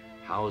progress.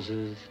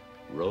 Houses,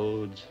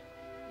 roads.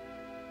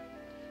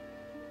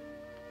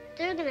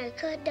 They're gonna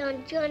cut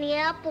down Johnny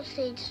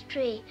Appleseed's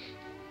tree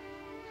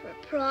for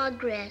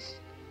progress.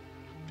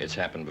 It's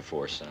happened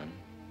before, son,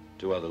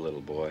 to other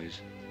little boys.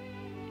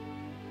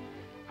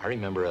 I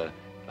remember a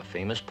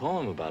famous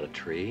poem about a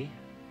tree.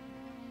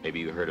 Maybe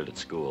you heard it at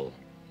school.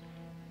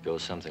 It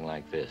goes something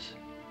like this.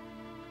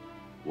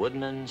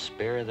 Woodman,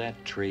 spare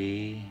that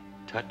tree,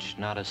 touch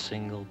not a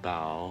single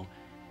bough.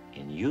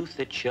 In youth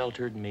it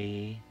sheltered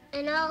me.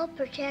 And I'll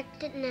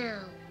protect it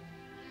now.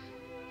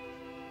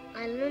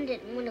 I learned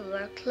it in one of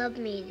our club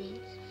meetings.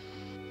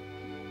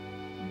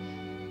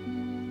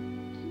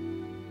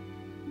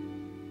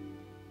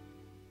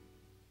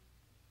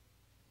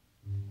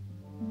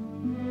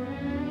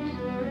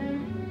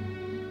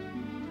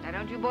 Now,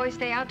 don't you boys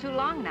stay out too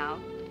long now.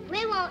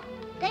 We won't.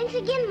 Thanks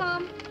again,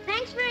 Mom.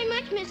 Thanks very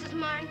much, Mrs.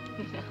 Martin.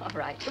 All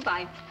right,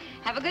 goodbye.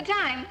 Have a good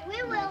time.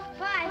 We will.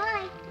 Bye.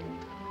 Bye.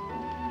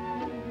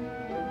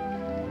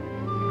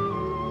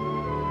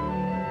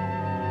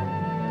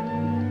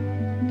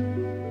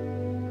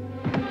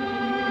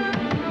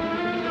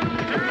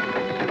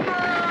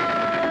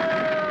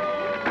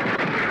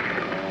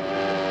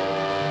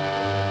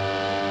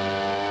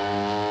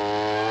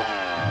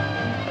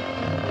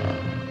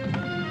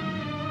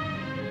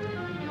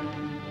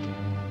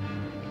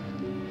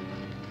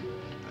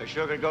 I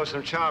sure could go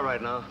some chow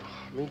right now.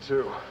 Me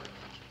too.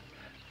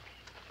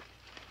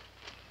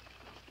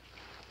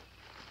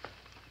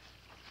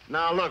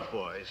 Now, look,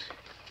 boys.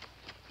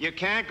 You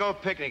can't go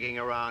picnicking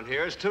around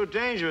here. It's too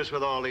dangerous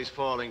with all these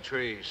falling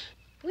trees.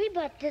 We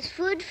bought this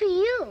food for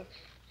you.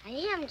 I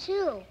am,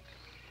 too.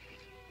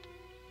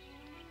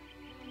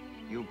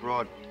 You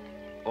brought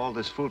all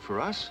this food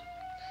for us?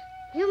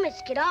 You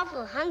must get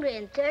awful hungry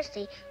and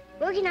thirsty,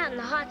 working out in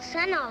the hot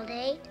sun all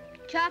day,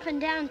 chopping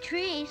down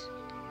trees.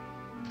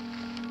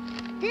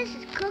 This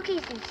is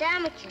cookies and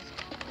sandwiches.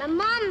 My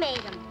mom made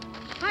them.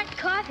 Hot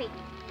coffee.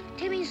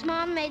 Timmy's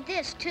mom made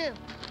this, too.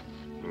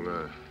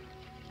 Well,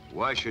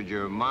 why should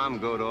your mom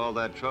go to all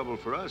that trouble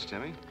for us,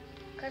 Timmy?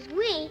 'Cause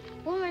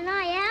Boomer and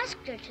I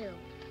asked her to.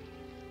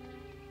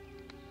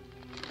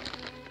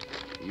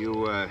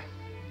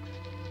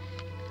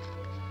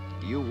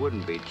 You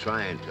wouldn't be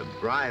trying to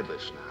bribe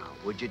us now,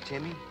 would you,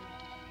 Timmy?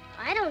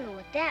 I don't know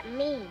what that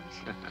means.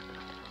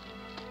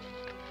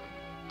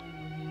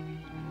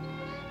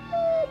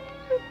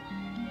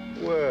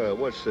 Well,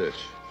 what's this?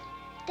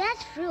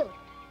 That's fruit.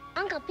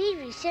 Uncle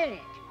Petrie sent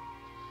it.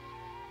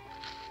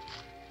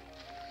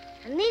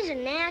 And these are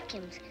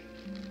napkins.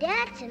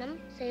 Dad sent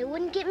them so it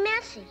wouldn't get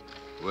messy.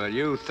 Well,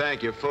 you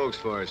thank your folks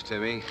for us,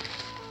 Timmy.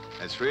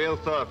 That's real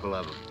thoughtful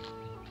of them.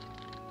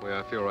 The way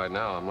I feel right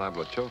now, I'm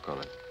liable to choke on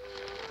it.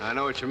 I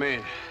know what you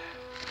mean.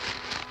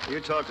 You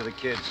talk to the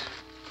kids.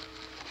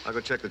 I'll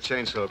go check the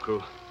chainsaw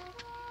crew.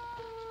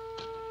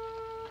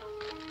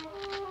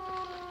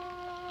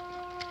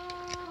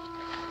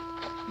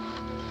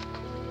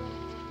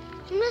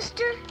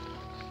 Mister,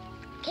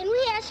 can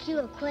we ask you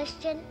a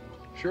question?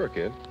 Sure,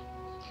 kid.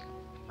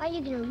 Are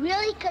you gonna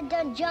really cut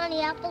down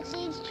Johnny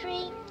Appleseed's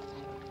tree?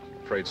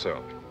 Afraid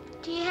so.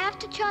 Do you have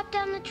to chop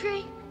down the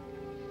tree?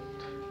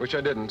 Wish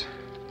I didn't.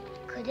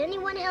 Could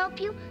anyone help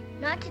you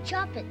not to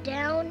chop it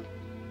down?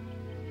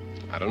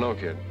 I don't know,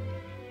 kid.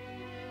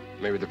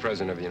 Maybe the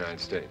President of the United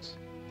States.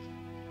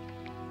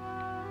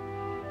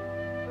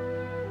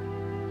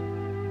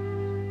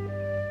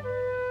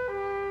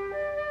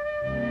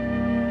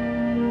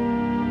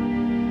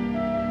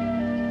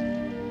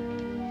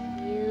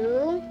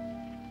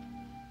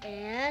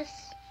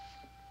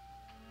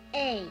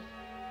 USA.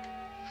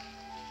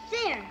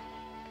 There.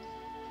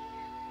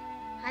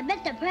 I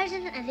bet the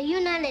President of the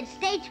United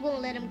States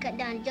won't let him cut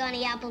down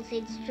Johnny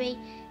Appleseed's tree.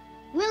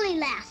 Will he,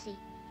 Lassie?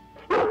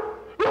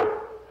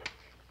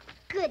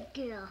 Good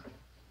girl.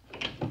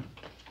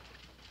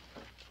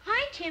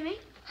 Hi, Timmy.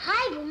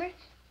 Hi, Boomer.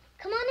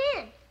 Come on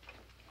in.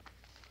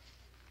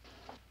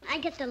 I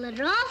got the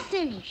letter all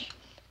finished.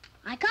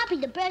 I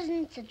copied the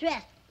President's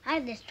address. I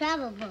have this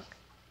travel book.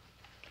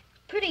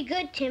 Pretty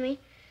good, Timmy.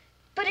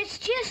 But it's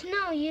just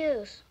no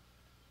use.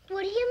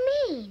 What do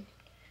you mean?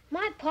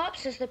 My pop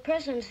says the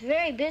President's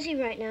very busy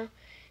right now,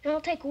 and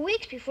it'll take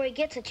weeks before he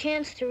gets a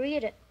chance to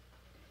read it.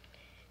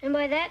 And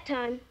by that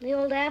time, the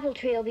old apple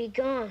tree will be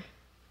gone.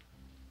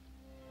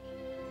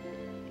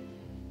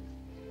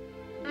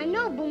 I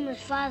know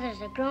Boomer's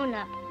father's a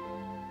grown-up,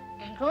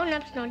 and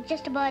grown-ups know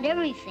just about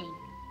everything.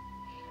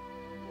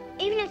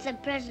 Even if the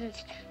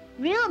President's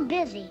real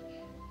busy,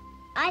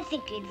 I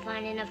think he'd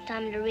find enough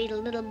time to read a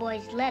little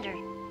boy's letter.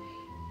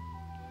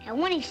 And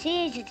when he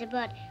sees it's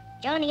about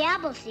Johnny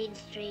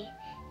Appleseed's tree,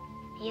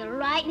 he'll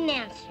write and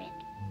answer it.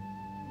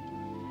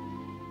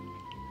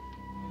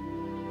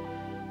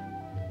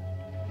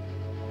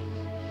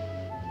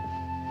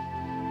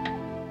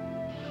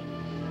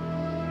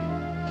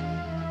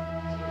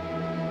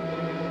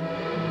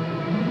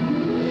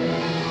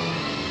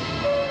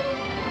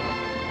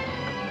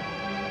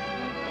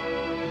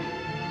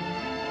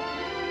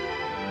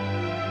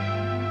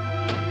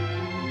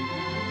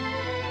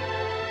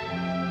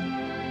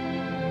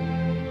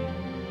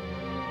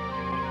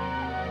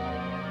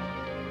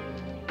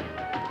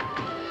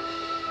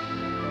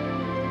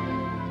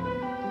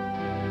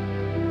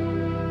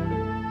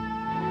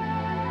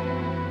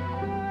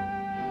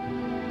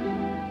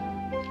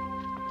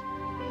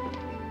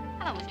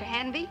 Hello, Mr.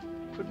 Hanby.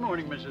 Good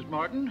morning, Mrs.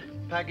 Martin.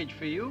 Package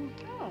for you.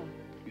 Oh.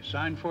 You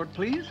sign for it,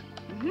 please?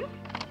 Mm-hmm.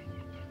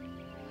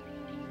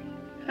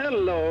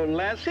 Hello,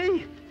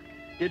 Lassie.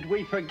 Did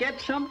we forget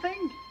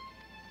something?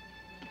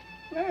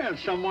 Well,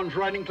 someone's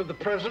writing to the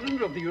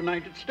President of the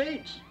United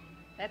States.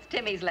 That's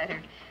Timmy's letter,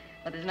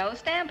 but there's no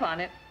stamp on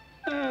it.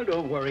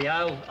 Don't worry,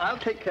 I'll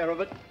take care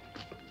of it.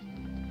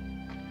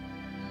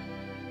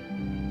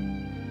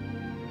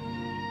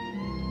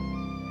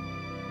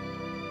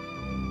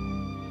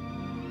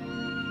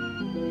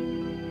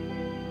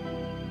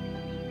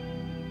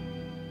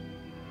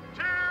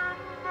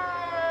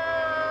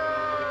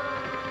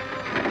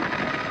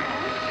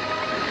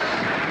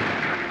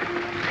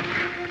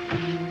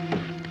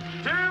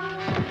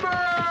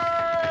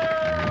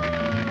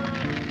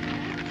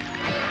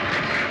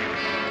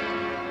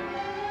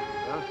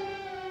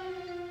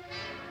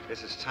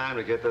 Guess it's time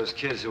to get those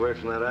kids away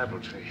from that apple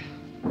tree.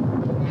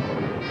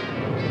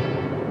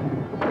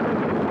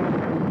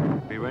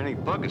 Be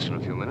raining buckets in a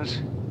few minutes.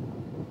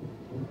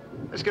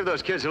 Let's give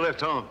those kids a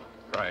lift home.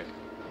 Right.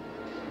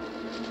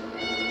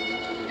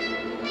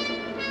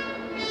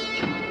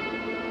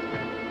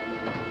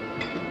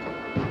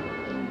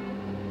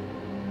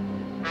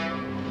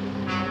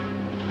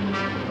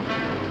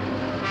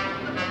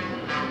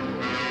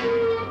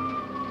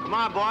 Come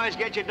on, boys,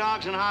 get your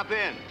dogs and hop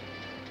in.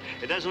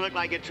 It doesn't look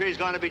like your tree's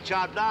going to be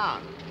chopped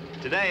down.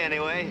 Today,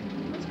 anyway.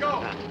 Let's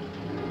go.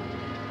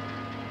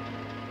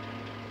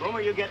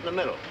 Boomer, you get in the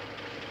middle.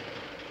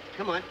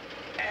 Come on.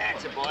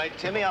 That's it, boy.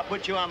 Timmy, I'll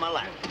put you on my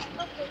lap.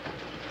 Okay.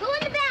 Go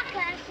in the back,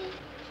 Lassie.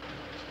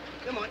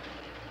 Come on.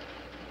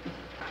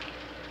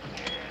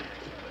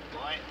 Good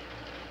boy.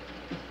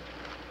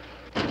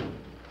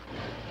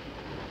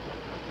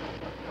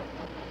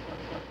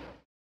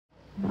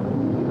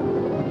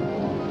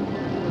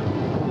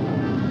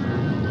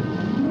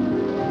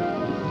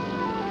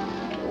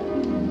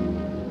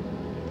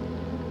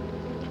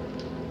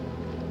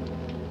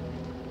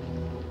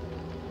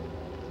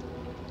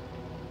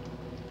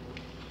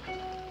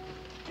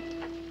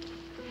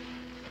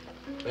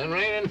 Been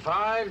raining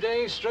 5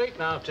 days straight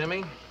now,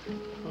 Timmy.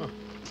 Huh.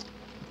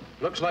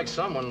 Looks like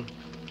someone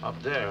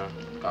up there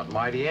got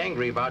mighty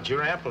angry about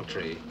your apple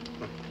tree.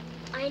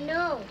 I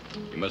know.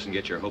 You mustn't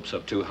get your hopes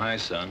up too high,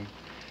 son.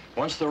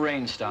 Once the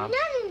rain stops...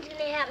 Nothing's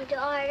gonna happen to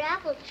our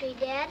apple tree,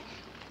 Dad.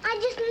 I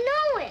just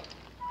know it.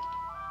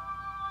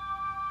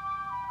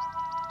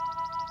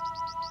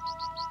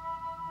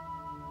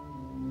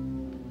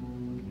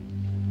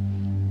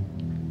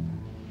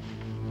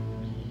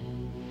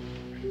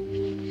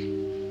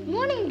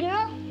 Morning,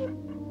 girl.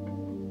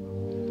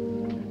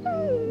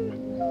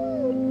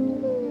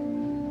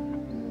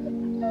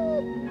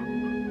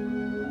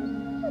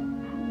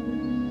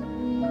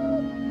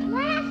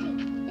 Lassie,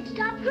 it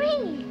stopped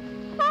raining.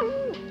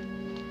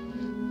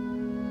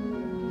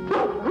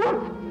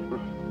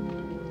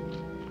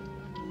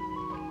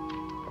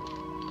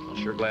 Well,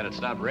 sure glad it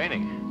stopped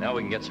raining. Now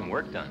we can get some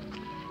work done.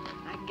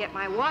 I can get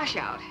my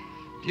washout.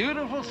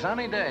 Beautiful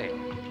sunny day.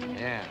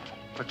 Yeah,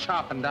 for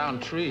chopping down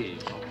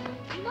trees.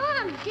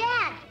 Mom,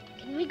 Dad,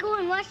 can we go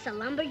and watch the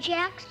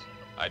lumberjacks?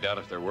 I doubt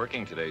if they're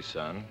working today,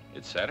 son.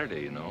 It's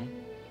Saturday, you know.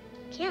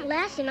 Can't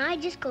Lassie and I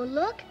just go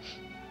look?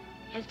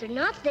 And if they're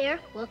not there,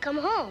 we'll come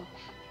home.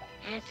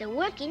 And if they're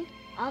working,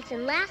 I'll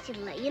send Lassie to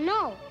let you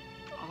know.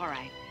 All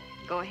right.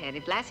 Go ahead.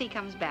 If Lassie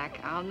comes back,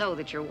 I'll know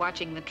that you're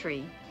watching the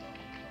tree.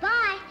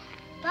 Bye.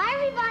 Bye,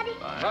 everybody.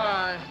 Bye.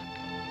 Bye.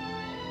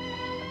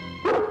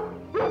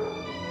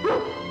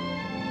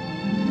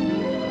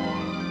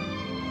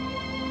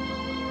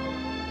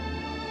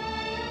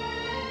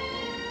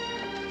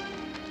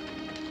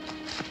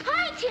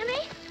 Hi,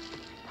 Timmy.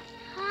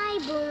 Hi,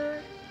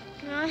 Boomer.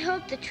 I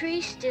hope the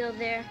tree's still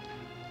there.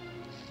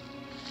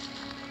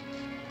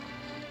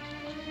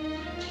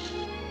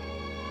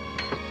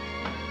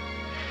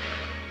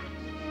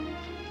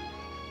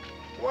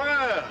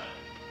 Well,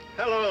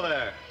 hello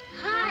there.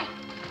 Hi.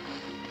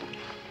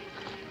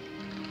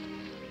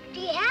 Do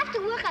you have to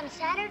work on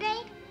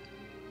Saturday?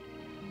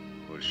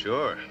 Well,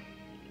 sure.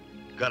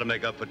 Got to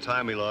make up for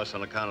time we lost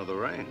on account of the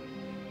rain.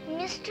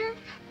 Mister,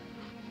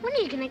 when are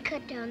you gonna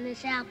cut down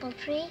this apple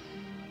tree?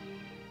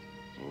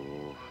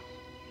 Oh,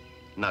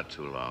 not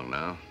too long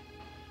now.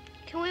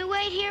 Can we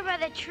wait here by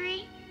the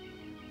tree?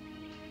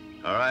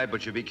 All right,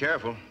 but you be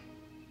careful.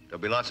 There'll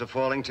be lots of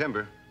falling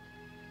timber.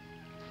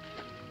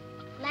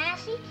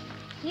 Lassie,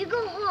 you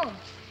go home,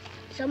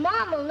 so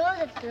Mom will know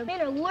that the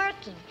men are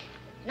working.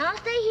 And I'll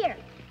stay here.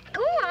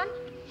 Go on.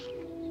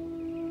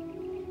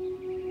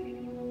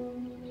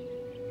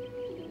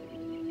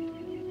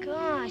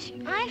 Gosh,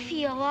 I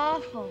feel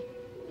awful.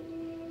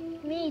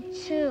 Me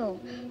too.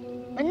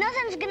 But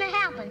nothing's gonna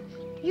happen.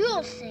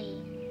 You'll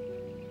see.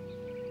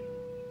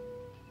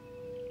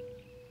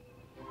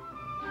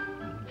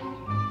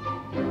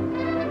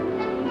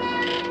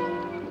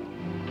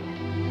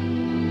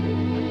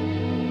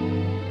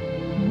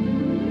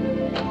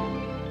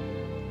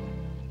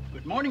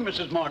 Good morning,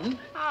 Mrs. Martin.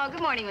 Oh,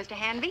 good morning, Mr.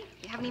 Hanby.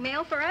 You have any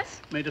mail for us?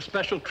 Made a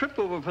special trip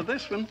over for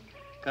this one.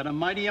 Got a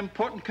mighty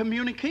important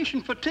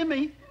communication for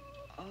Timmy.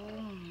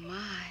 Oh.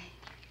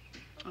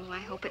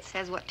 hope it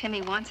says what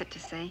Timmy wants it to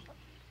say.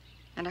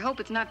 And I hope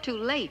it's not too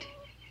late.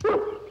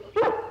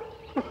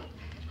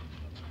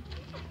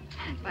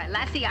 Why,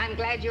 Lassie, I'm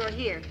glad you're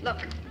here. Look,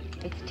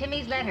 it's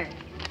Timmy's letter.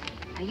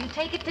 Now, you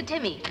take it to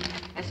Timmy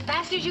as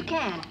fast as you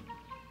can.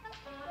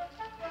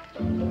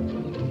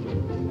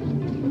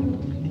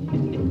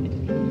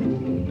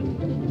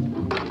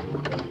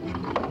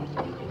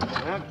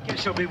 Well,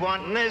 guess you'll be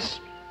wanting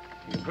this.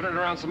 You put it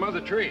around some other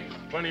tree.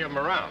 Plenty of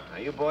them around. Now,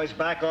 you boys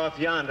back off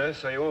yonder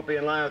so you won't be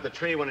in line with the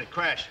tree when it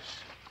crashes.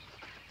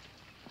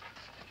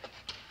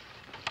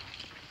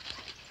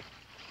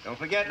 Don't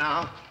forget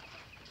now.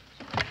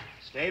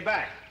 Stay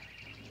back.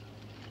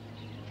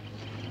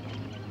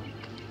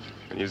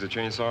 Can you use the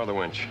chainsaw or the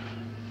winch?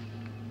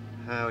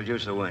 I would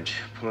use the winch.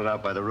 Pull it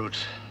out by the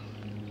roots.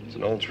 It's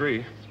an old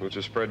tree. Roots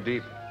are spread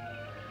deep.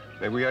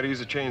 Maybe we ought to use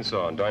a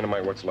chainsaw and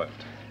dynamite what's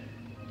left.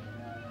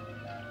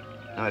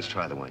 Now let's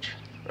try the winch.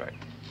 Right.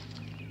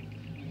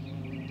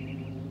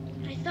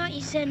 I thought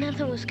you said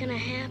nothing was gonna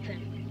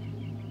happen.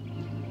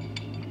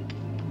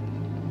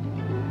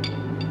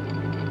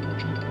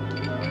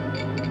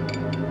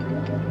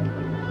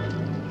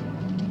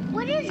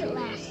 What is it,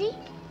 Lassie?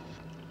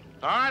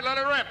 All right, let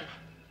it rip.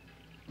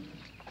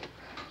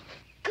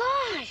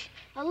 Gosh,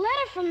 a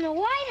letter from the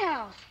White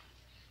House.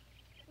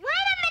 Wait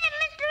a minute,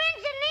 Mr.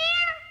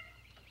 Engineer!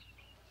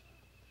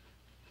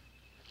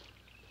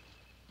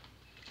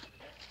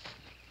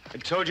 I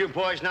told you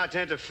boys not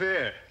to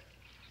interfere.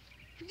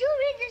 Could you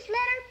read this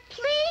letter,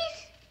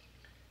 please?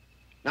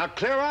 Now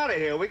clear out of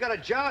here. We got a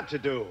job to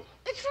do.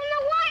 It's from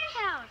the White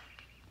House.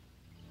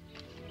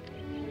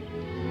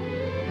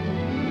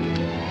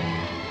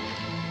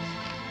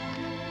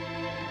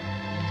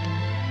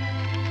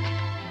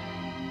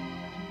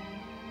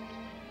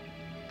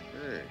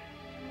 Hey.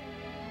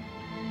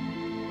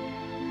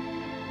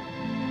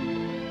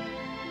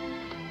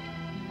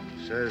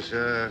 Says,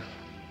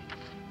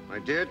 my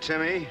dear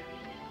Timmy,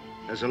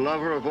 as a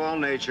lover of all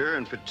nature,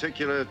 in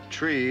particular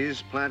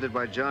trees planted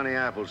by Johnny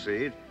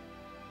Appleseed,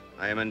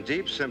 I am in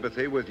deep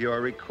sympathy with your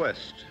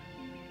request.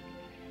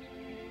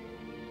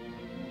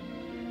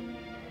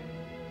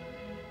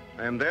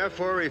 I am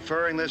therefore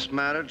referring this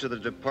matter to the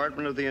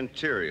Department of the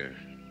Interior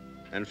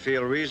and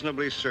feel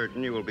reasonably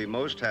certain you will be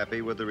most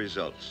happy with the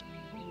results.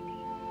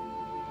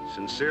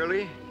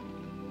 Sincerely,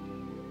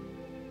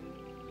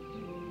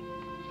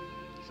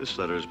 this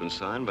letter has been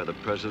signed by the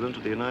President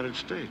of the United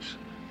States.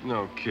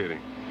 No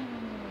kidding.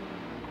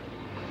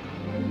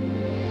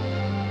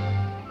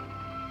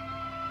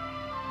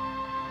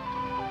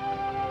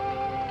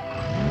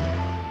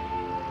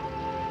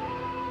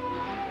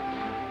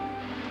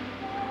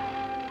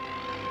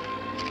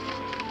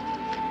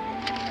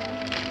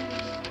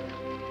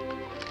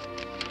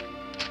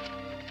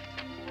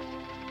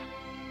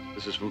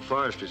 This is from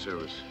Forestry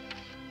Service.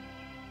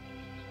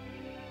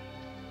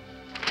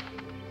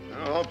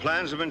 Well, all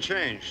plans have been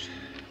changed.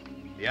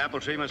 The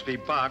apple tree must be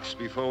boxed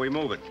before we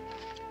move it.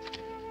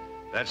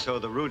 That's so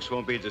the roots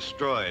won't be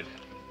destroyed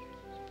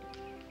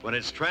when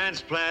it's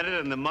transplanted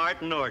in the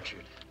Martin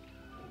orchard.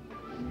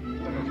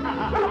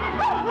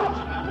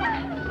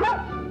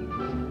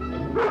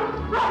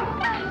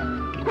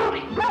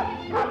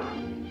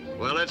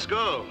 Well, let's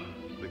go.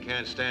 We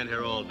can't stand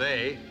here all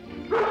day.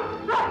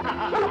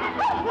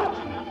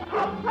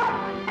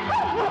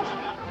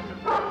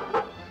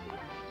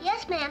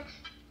 Yes, ma'am.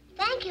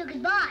 Thank you.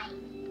 Goodbye.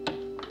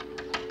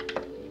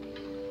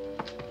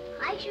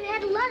 I sure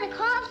had a lot of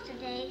calls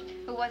today.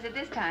 Who was it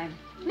this time?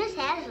 Miss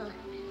Hazel.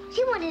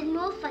 She wanted to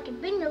know if I could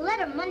bring the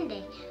letter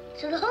Monday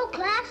so the whole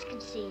class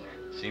could see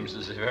it. Seems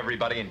as if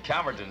everybody in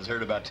Calverton's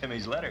heard about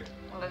Timmy's letter.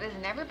 Well, it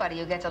isn't everybody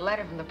who gets a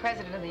letter from the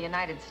President of the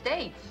United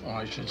States. Well,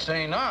 I should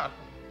say not.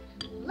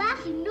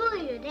 Lassie knew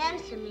you'd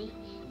answer me,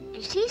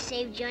 and she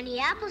saved Johnny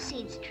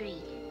Appleseed's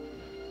tree.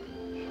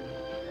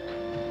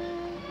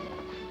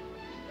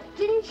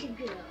 Didn't you,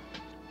 girl?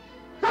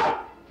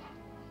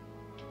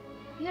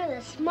 You're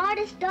the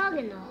smartest dog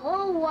in the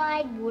whole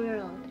wide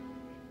world.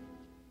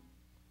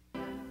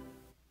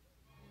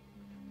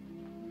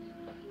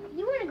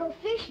 You want to go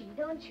fishing,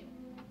 don't you?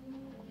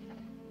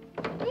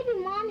 Maybe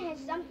Mom has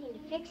something to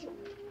fix it.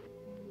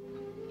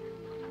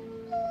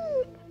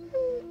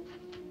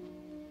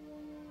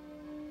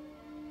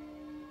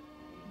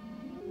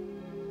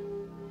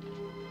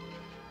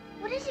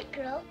 What is it,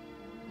 girl?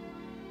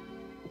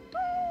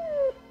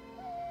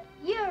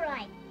 You're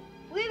right.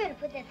 We better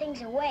put the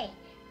things away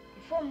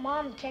before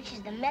Mom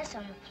catches the mess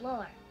on the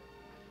floor.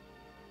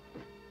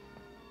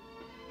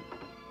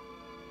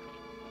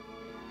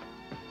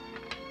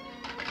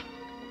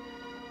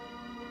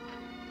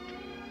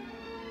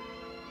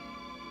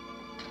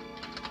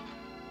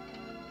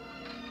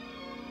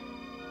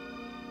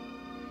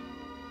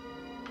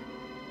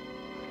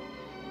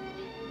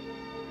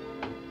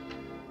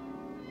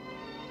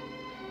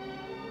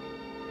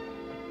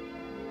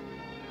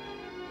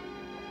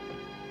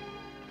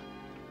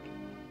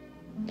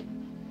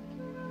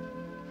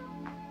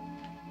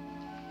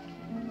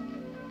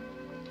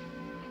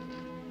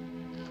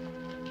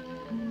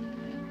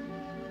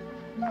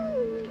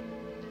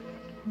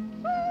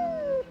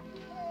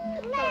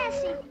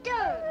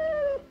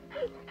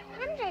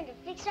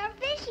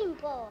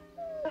 pole.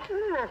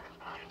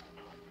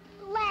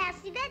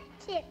 Lassie, that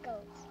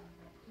tickles.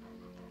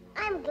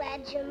 I'm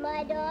glad you're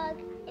my dog,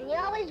 and you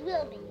always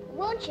will be,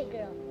 won't you,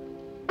 girl?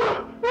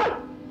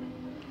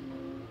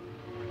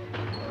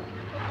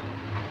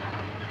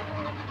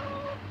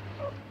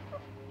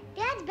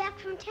 Dad's back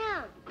from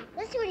town.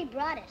 Let's see what he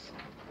brought us.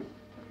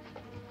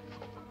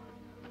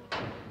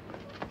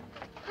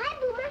 Hi,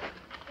 Boomer.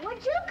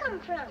 Where'd you come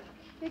from?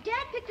 Your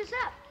dad picked us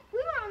up. We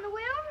were on the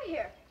way over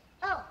here.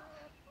 Oh,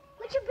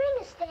 what'd you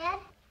bring us, Dad?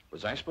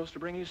 Was I supposed to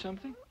bring you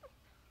something?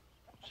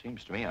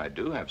 Seems to me I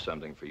do have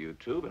something for you,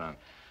 too, but I'm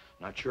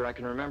not sure I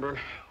can remember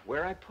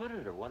where I put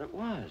it or what it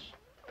was.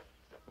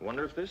 I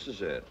wonder if this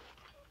is it.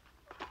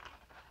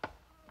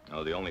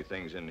 Oh, the only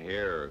things in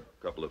here are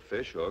a couple of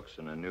fish hooks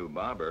and a new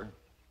bobber.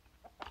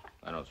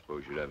 I don't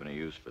suppose you'd have any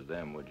use for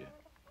them, would you?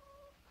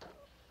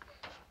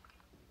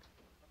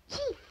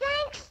 Gee,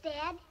 thanks,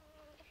 Dad.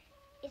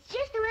 It's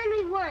just the one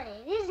we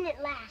wanted, isn't it,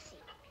 Lassie?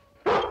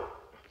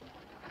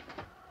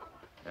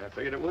 I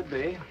figured it would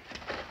be.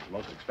 The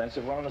most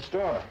expensive one in the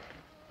store.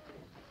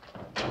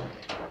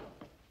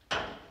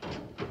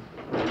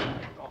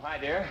 Oh, hi,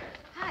 dear.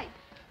 Hi.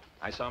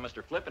 I saw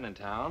Mr. Flippin in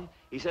town.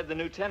 He said the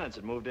new tenants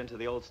had moved into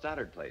the old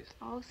Stoddard place.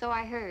 Oh, so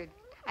I heard.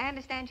 I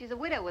understand she's a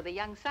widow with a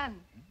young son.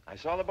 I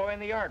saw the boy in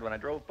the yard when I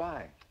drove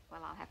by.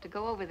 Well, I'll have to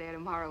go over there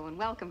tomorrow and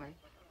welcome her.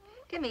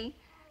 Timmy,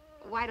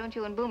 why don't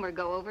you and Boomer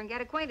go over and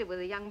get acquainted with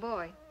the young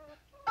boy?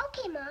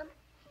 Okay, Mom.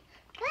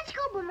 Let's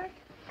go, Boomer.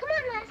 Come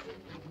on, Lassie.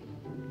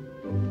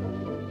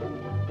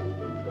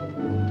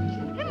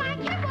 Come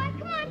on, here, boy,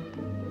 come on.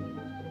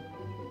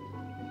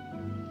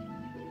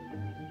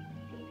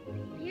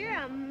 You're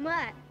a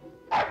mutt.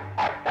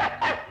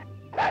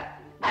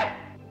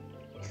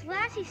 It's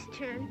Lassie's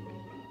turn.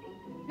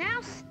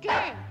 Now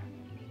stay.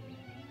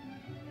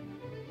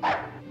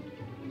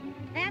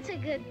 That's a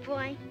good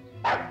boy.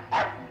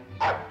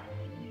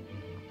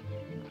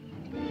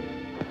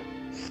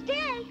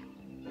 Stay.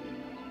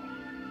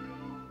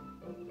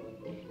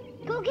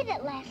 Go get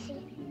it,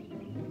 Lassie.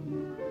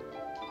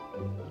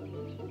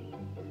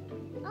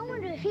 I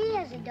wonder if he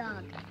has a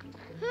dog.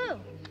 Who?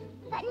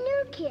 That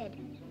new kid.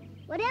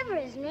 Whatever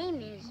his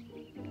name is.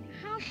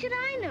 How should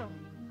I know?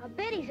 I'll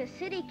bet he's a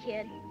city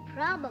kid.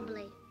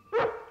 Probably.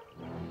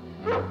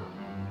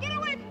 Get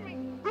away from me!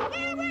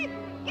 Get away from me!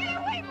 Get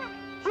away from me!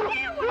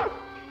 Stay away!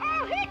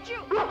 I'll hit you!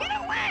 Get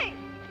away!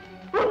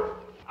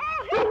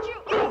 I'll hit you!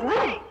 Get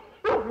away!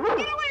 Get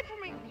away from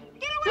me!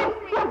 Get away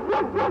from me!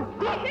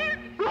 You hear?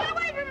 Get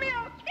away from me!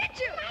 I'll hit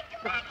you!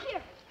 Come back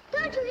here!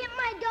 Don't you hit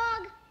my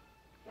dog!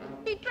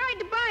 He tried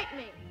to bite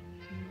me.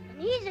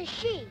 And he's a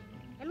she.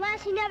 And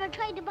Lassie never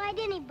tried to bite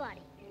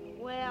anybody.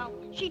 Well,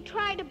 she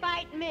tried to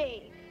bite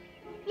me.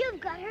 You've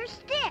got her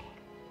stick.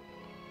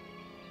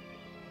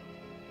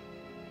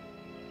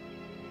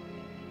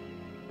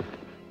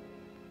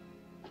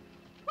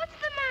 What's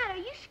the matter?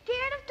 You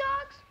scared of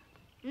dogs?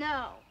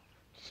 No.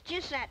 It's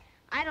just that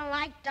I don't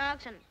like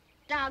dogs and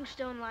dogs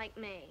don't like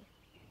me.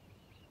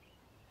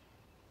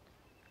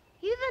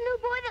 You the new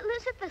boy that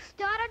lives at the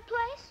Stoddard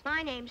place?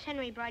 My name's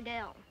Henry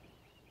Bridell.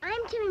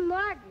 I'm Timmy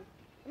Martin,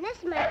 and this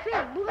is my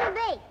friend, Boomer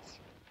Bates.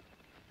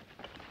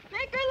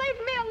 Make her leave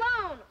me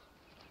alone.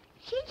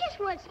 She just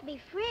wants to be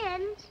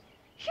friends.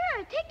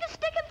 Sure, take the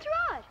stick and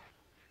throw it.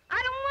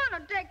 I don't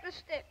want to take the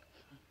stick.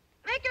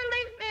 Make her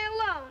leave me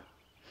alone.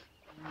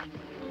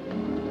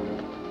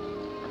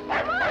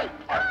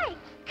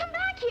 Mike, come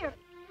back here.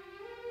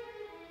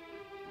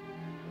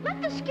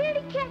 Let the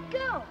scaredy cat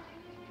go.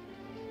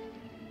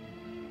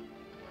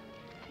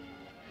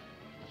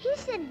 He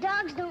said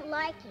dogs don't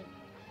like him.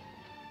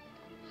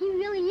 He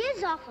really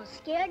is awful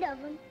scared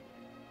of them.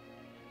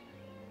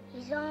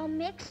 He's all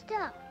mixed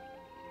up.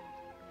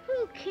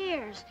 Who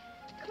cares?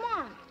 Come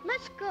on,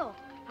 let's go.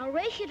 I'll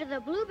race you to the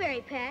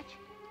blueberry patch.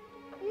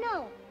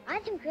 No, I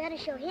think we ought to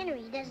show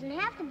Henry he doesn't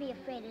have to be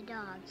afraid of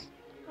dogs.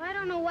 I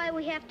don't know why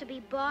we have to be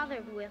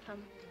bothered with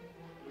them.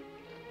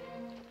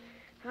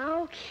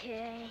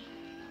 Okay.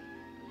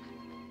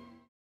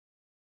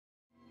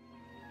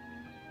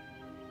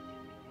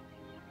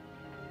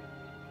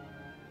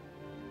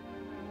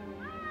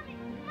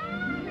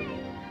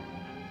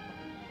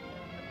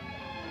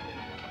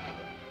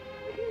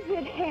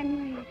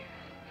 Henry.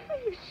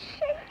 You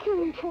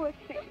shaking, poor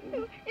thing.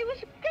 It was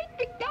a great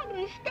big dog and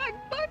he started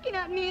barking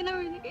at me and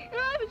everything, and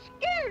I was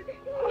scared.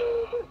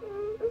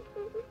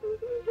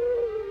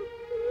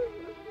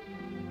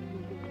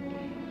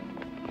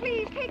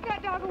 Please, take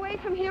that dog away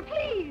from here,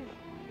 please.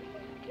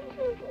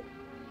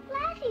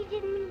 Lassie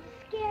didn't mean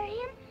to scare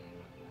him.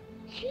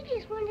 She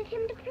just wanted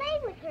him to play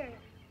with her.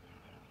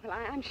 Well,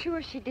 I'm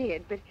sure she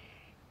did, but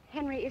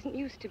Henry isn't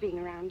used to being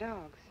around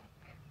dogs.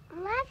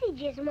 Lassie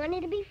just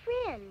wanted to be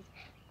friends.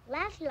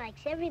 Lassie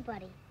likes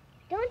everybody.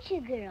 Don't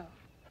you, girl?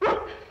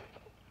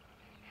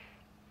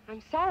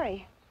 I'm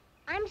sorry.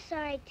 I'm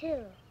sorry,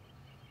 too.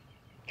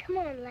 Come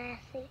on,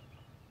 Lassie.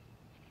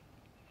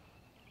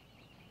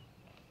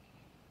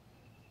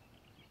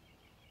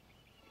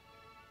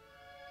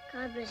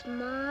 God bless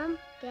Mom,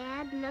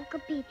 Dad, and Uncle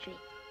Petrie.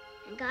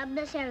 And God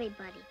bless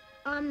everybody.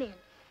 Amen.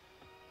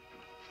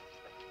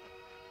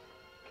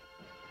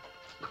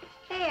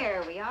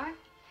 There we are.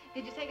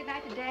 Did you say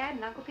goodnight to Dad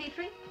and Uncle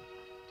Petrie?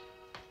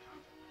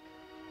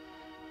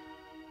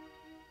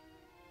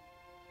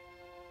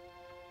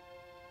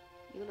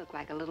 You look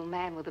like a little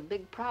man with a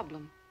big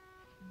problem.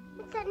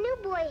 It's that new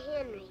boy,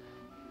 Henry.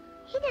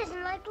 He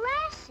doesn't like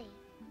Lassie.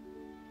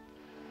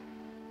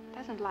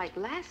 Doesn't like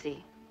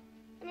Lassie?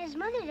 And his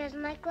mother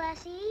doesn't like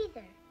Lassie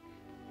either.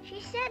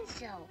 She said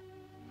so.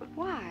 But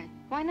why?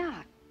 Why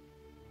not?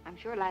 I'm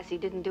sure Lassie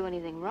didn't do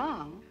anything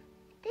wrong.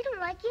 They don't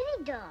like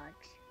any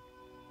dogs.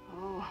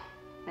 Oh,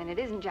 then it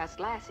isn't just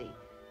Lassie.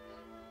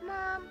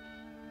 Mom,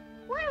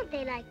 why don't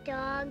they like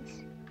dogs?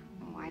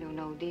 Oh, I don't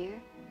know, dear.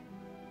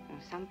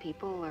 Some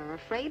people are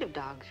afraid of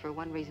dogs for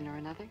one reason or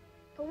another.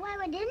 But why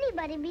would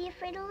anybody be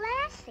afraid of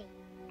Lassie?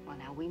 Well,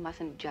 now, we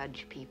mustn't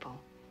judge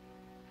people.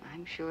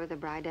 I'm sure the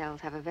Brydells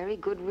have a very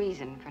good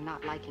reason for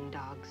not liking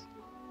dogs.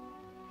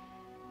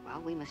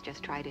 Well, we must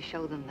just try to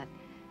show them that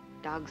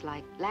dogs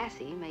like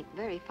Lassie make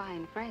very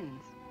fine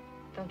friends.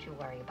 Don't you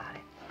worry about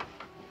it.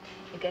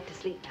 You get to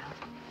sleep now.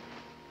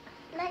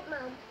 Night, Mom.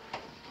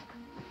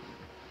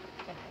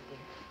 Good night, dear.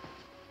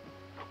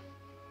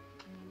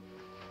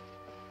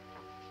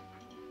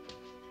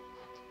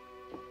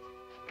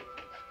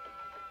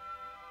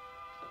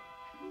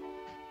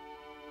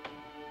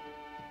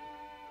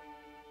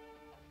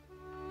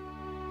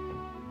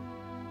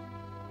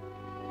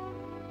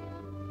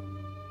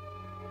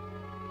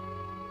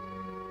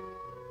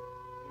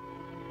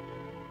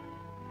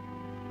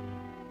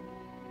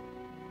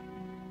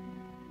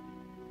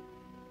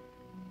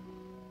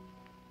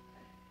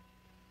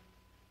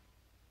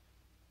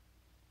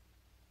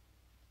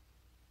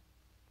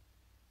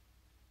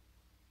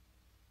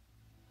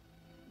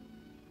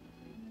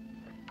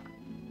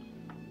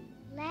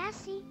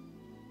 Lassie,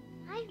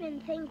 I've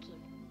been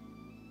thinking.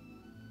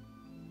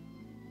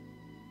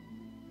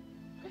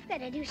 We've got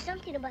to do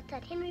something about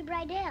that Henry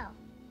Brydell.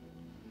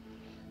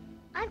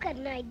 I've got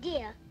an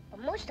idea, but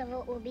most of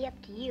it will be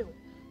up to you.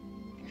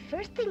 The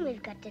first thing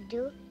we've got to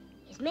do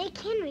is make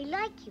Henry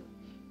like you.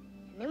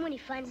 And then when he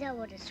finds out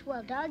what a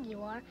swell dog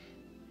you are,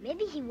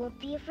 maybe he won't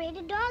be afraid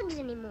of dogs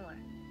anymore.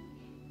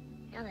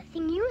 Now, the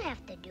thing you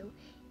have to do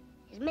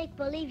is make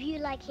believe you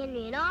like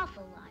Henry an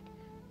awful lot.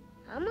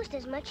 Almost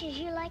as much as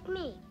you like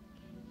me.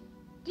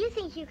 Do you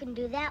think you can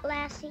do that,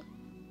 Lassie?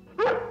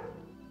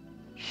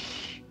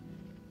 Shh.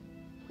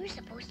 We're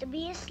supposed to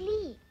be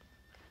asleep.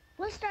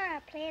 We'll start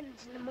our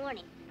plans in the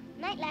morning.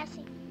 Night,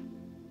 Lassie.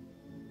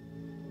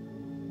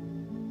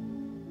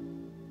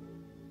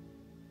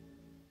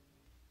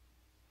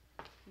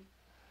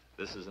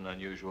 This is an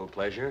unusual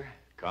pleasure.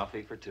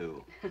 Coffee for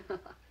two.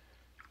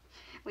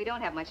 We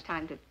don't have much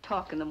time to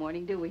talk in the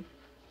morning, do we?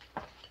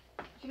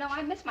 You know,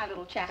 I miss my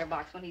little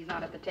chatterbox when he's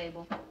not at the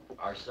table.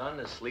 Our son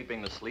is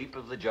sleeping the sleep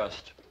of the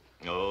just.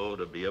 Oh,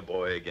 to be a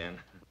boy again.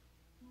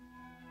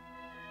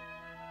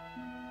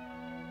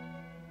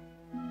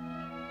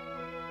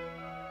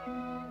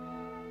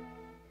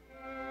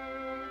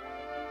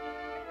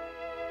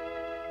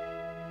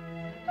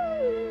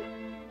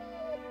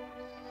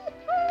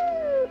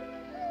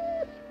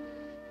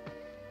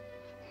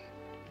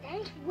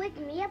 Thanks for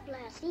waking me up,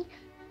 Lassie.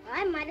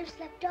 I might have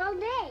slept all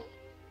day.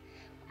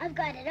 I've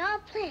got it all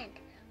planned.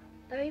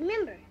 But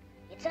remember,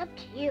 it's up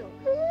to you.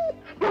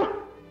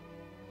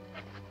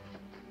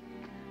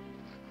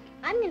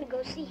 I'm going to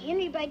go see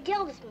Henry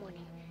Brydell this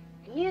morning,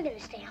 and you're going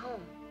to stay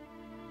home.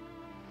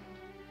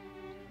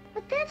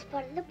 But that's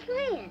part of the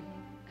plan.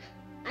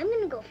 I'm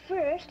going to go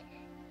first,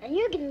 and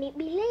you're going to meet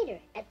me later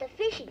at the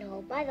fishing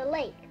hole by the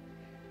lake.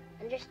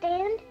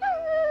 Understand?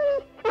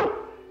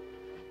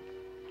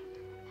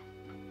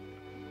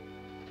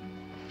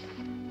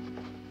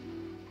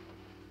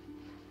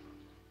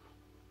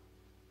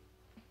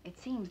 It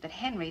seems that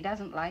Henry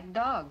doesn't like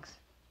dogs.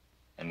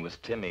 And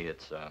with Timmy,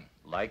 it's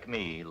like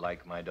me,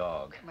 like my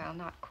dog. Well,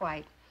 not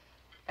quite.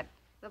 But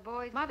the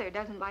boy's mother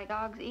doesn't like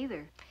dogs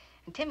either.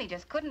 And Timmy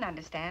just couldn't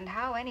understand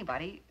how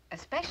anybody,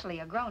 especially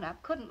a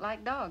grown-up, couldn't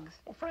like dogs.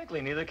 Well,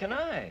 frankly, neither can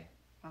I.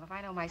 Well, if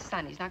I know my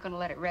son, he's not going to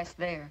let it rest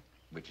there.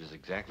 Which is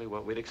exactly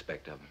what we'd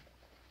expect of him.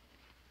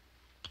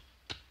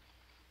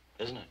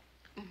 Isn't it?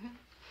 Mm-hmm.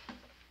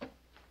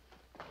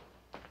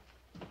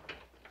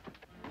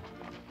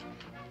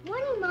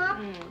 Morning,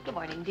 Mom. Good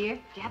morning, dear.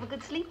 Did you have a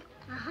good sleep?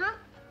 Uh-huh.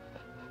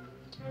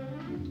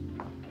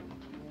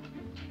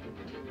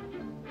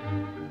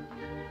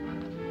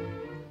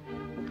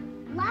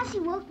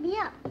 Lassie woke me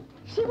up.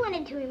 She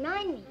wanted to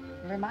remind me.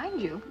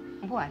 Remind you?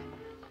 What?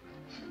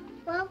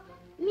 Well,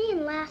 me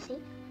and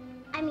Lassie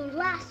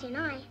and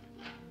I,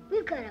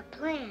 we've got a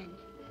plan.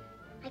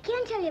 I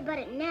can't tell you about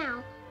it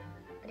now,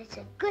 but it's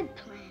a good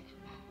plan.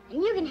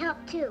 And you can help,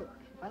 too.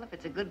 Well, if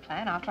it's a good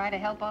plan, I'll try to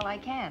help all I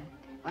can.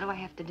 What do I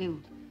have to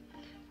do?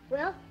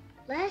 Well,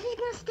 Lassie's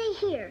gonna stay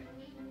here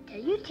till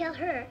you tell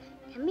her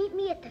to meet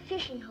me at the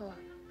fishing hole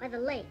by the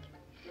lake.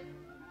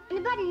 In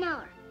about an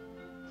hour.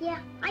 Yeah,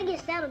 I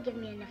guess that'll give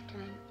me enough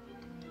time.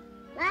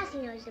 Lassie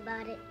knows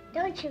about it,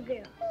 don't you,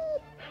 girl?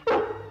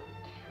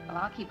 Well,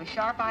 I'll keep a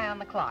sharp eye on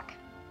the clock.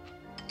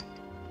 You,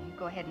 'em. You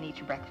go ahead and eat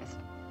your breakfast.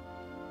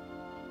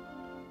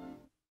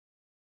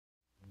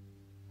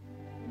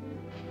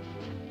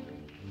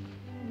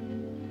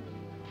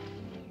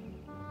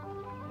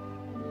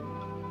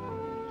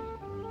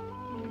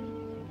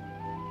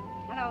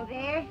 Hello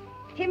there.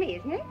 Timmy,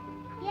 isn't it?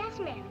 Yes,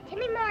 ma'am.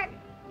 Timmy Martin.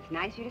 It's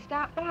nice of you to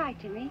stop by,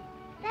 Timmy.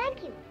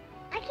 Thank you.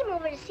 I came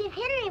over to see if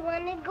Henry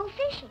wanted to go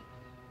fishing.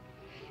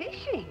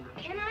 Fishing?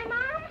 Can I,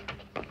 Mom?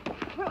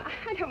 Well,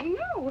 I don't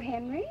know,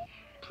 Henry.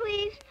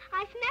 Please,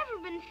 I've never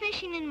been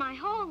fishing in my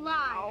whole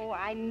life. Oh,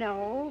 I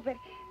know, but...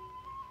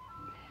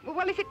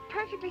 Well, is it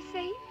perfectly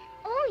safe?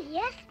 Oh,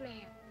 yes,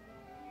 ma'am.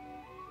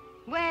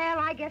 Well,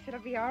 I guess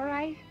it'll be all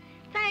right.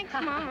 Thanks,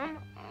 Mom.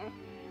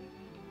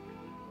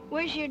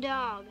 Where's your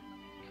dog?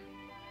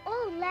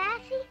 Oh,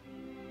 Lassie?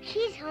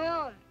 She's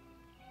home.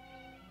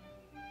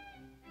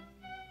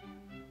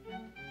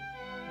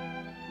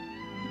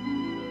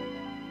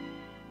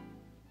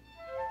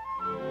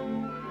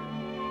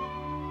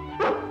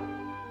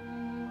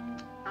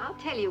 I'll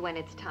tell you when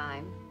it's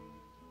time.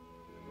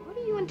 What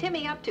are you and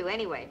Timmy up to,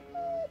 anyway?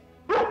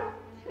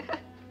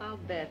 I'll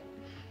bet.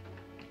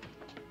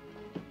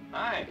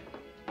 Hi.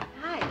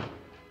 Hi.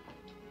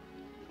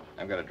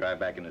 I've got to drive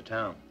back into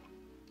town.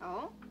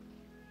 Oh?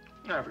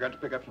 No, I forgot to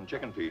pick up some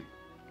chicken feed.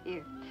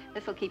 Here,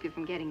 this'll keep you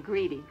from getting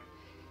greedy.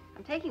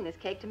 I'm taking this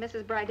cake to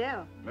Mrs.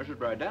 Bridell. Mrs.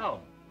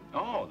 Bridell?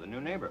 Oh, the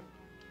new neighbor.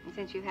 And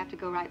since you have to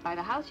go right by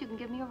the house, you can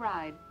give me a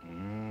ride.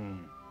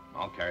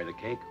 I'll carry the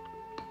cake.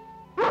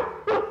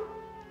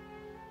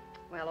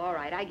 Well, all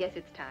right, I guess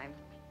it's time.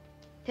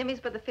 Timmy's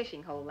by the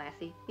fishing hole,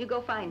 Lassie. You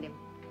go find him.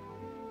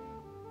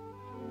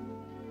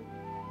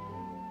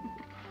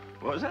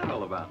 What was that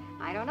all about?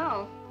 I don't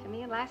know.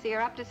 Timmy and Lassie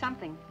are up to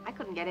something. I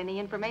couldn't get any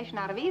information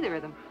out of either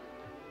of them.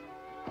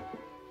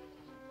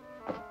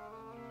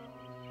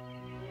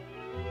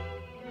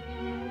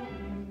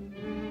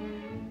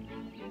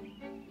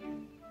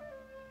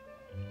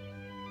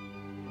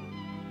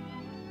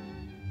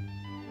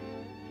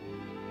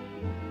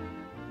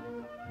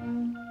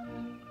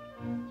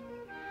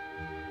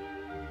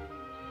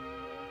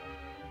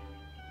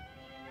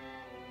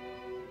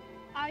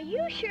 Are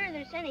you sure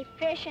there's any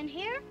fish in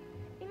here?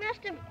 We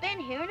must have been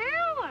here an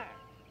hour.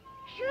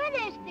 Sure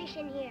there's fish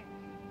in here.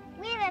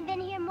 We haven't been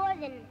here more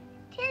than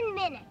 10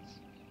 minutes.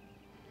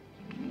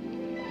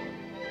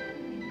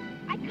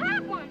 I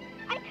caught one.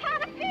 I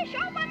caught a fish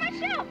all by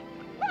myself.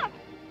 Look,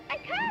 I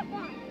caught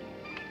one.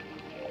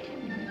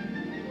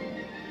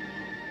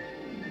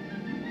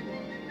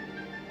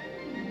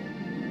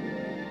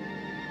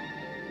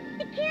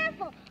 Be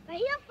careful, or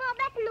he'll fall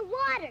back in the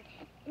water,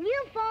 and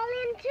you'll fall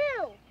in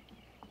too.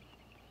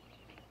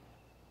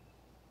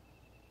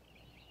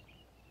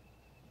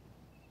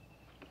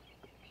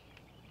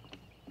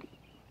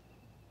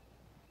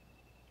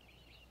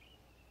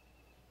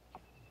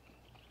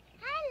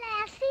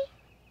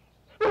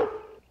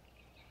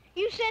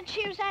 You said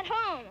she was at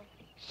home.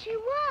 She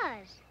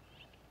was.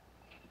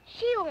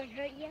 She won't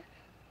hurt you.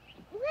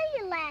 Will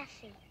you,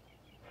 Lassie?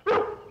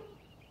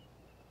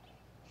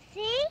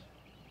 See?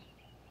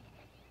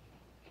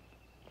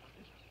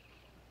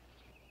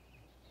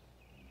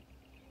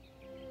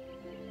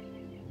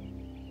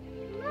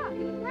 Look,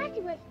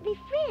 Lassie wants to be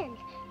friends.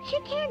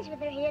 Shake hands with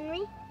her,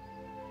 Henry.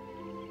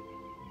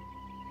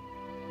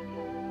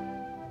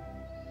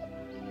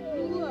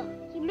 Look,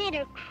 you made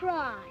her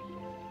cry.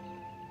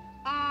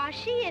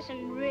 She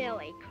isn't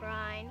really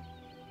crying.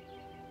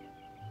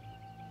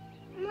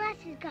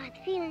 Lassie's got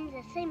feelings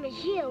the same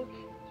as you.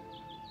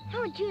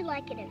 How would you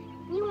like it if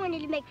you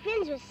wanted to make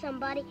friends with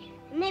somebody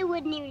and they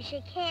wouldn't even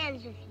shake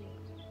hands with you?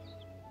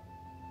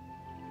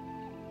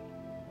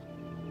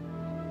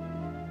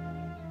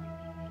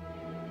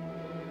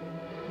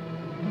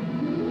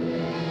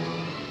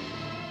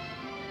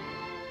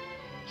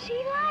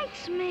 She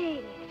likes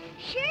me.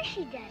 Sure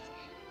she does.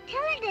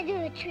 Tell her to do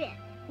the trick.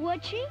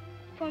 Would she?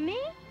 For me?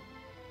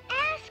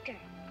 Ask her.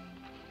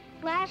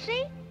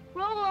 Lassie,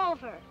 roll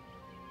over.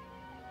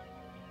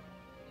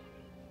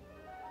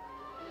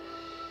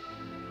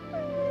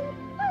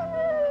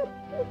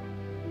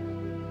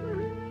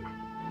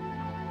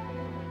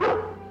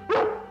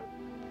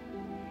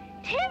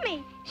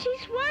 Timmy,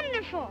 she's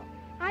wonderful.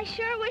 I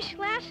sure wish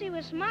Lassie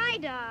was my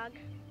dog.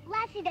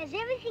 Lassie does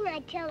everything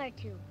I tell her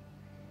to.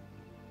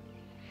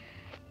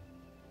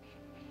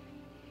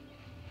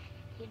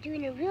 You're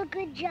doing a real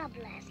good job,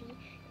 Lassie.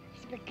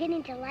 He's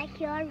beginning to like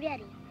you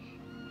already.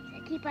 So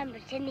keep on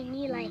pretending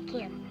you like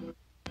him.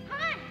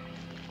 Hi!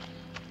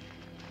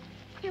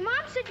 Your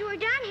mom said you were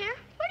down here.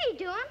 What are you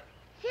doing?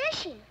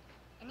 Fishing.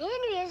 And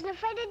Henry isn't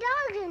afraid of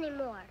dogs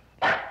anymore.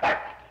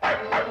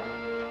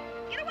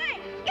 Get away!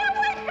 Get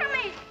away from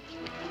me!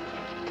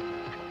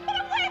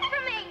 Get away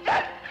from me!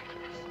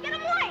 Get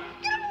away!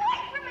 Get away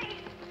from me!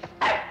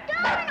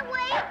 Don't run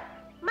away!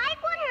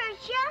 Mike won't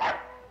hurt you.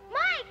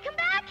 Mike, come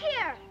back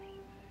here!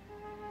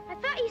 I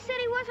thought you said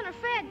he wasn't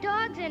afraid of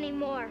dogs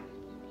anymore.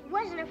 He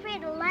wasn't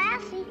afraid of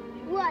Lassie,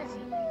 was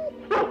he?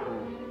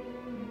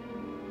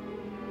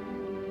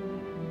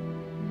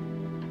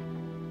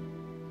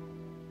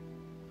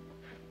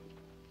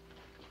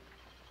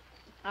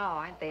 Oh,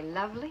 aren't they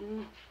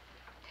lovely?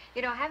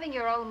 You know, having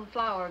your own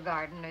flower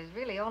garden is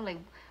really only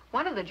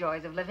one of the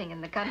joys of living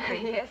in the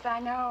country. Yes, I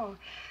know.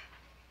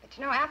 But,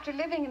 you know, after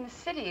living in the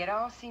city, it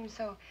all seems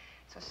so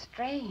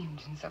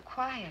strange and so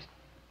quiet.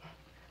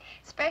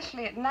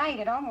 Especially at night,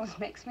 it almost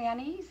makes me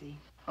uneasy.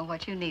 Well,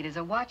 what you need is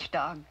a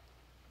watchdog.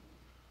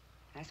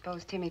 I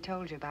suppose Timmy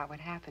told you about what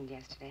happened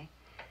yesterday.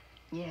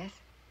 Yes?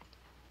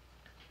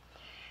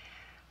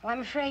 Well,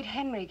 I'm afraid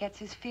Henry gets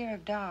his fear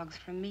of dogs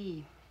from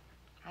me.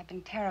 I've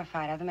been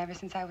terrified of them ever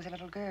since I was a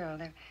little girl.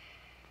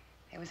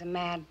 There was a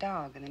mad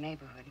dog in the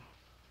neighborhood.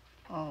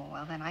 Oh,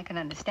 well, then I can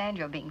understand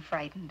your being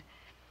frightened.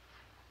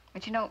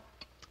 But you know,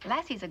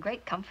 Lassie's a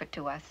great comfort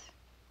to us.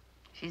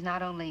 She's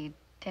not only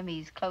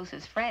Timmy's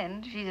closest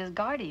friend, she's his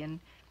guardian.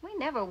 We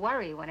never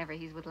worry whenever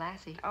he's with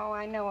Lassie. Oh,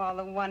 I know all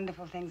the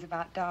wonderful things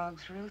about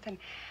dogs, Ruth, and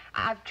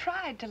I've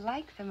tried to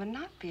like them and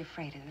not be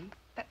afraid of them,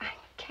 but I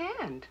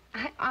can't.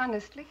 I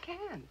honestly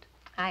can't.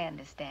 I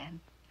understand.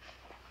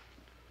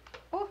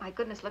 Oh, my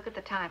goodness, look at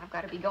the time. I've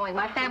got to be going.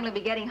 My family will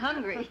be getting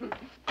hungry.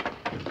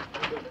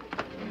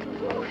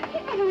 Oh,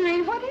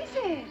 Henry, what is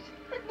it?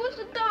 It was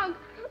a dog,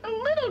 a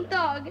little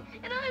dog,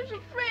 and I was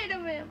afraid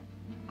of him.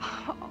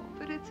 Oh,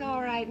 but it's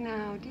all right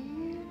now,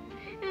 dear.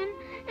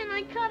 And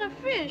I caught a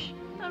fish,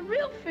 a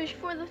real fish,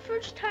 for the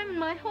first time in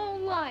my whole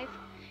life.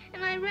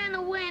 And I ran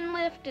away and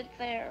left it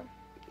there.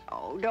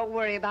 Oh, don't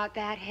worry about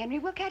that, Henry.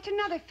 We'll catch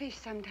another fish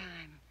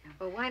sometime.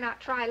 Well, why not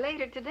try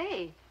later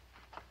today?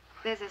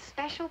 There's a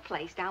special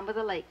place down by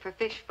the lake for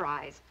fish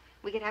fries.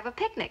 We could have a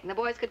picnic, and the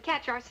boys could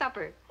catch our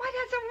supper. Why,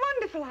 that's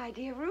a wonderful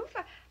idea, Ruth.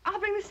 I'll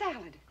bring the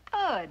salad.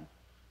 Good.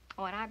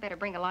 Oh, and I better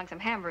bring along some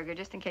hamburger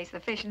just in case the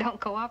fish don't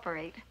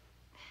cooperate.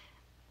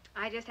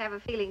 I just have a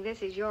feeling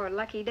this is your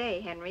lucky day,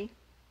 Henry.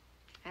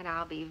 And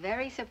I'll be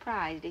very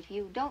surprised if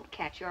you don't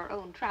catch your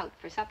own trout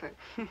for supper.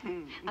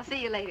 I'll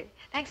see you later.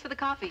 Thanks for the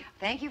coffee.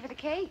 Thank you for the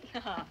cake.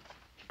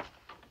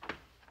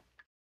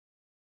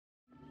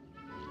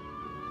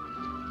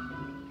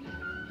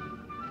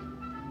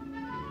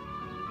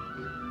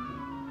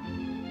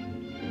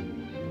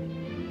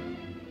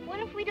 What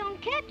if we don't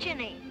catch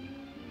any?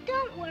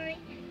 Don't worry.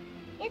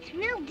 It's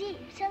real deep,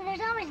 so there's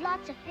always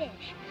lots of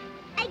fish.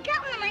 I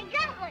got one! I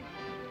got one!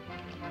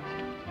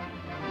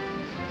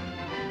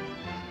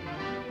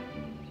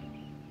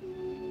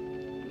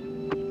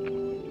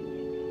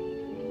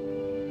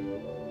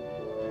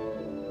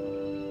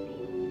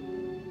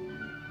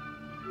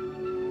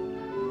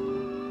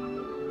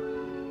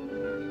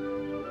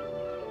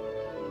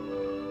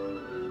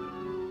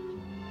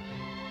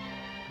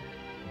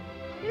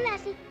 Here,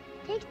 Lassie.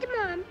 Takes to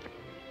Mom.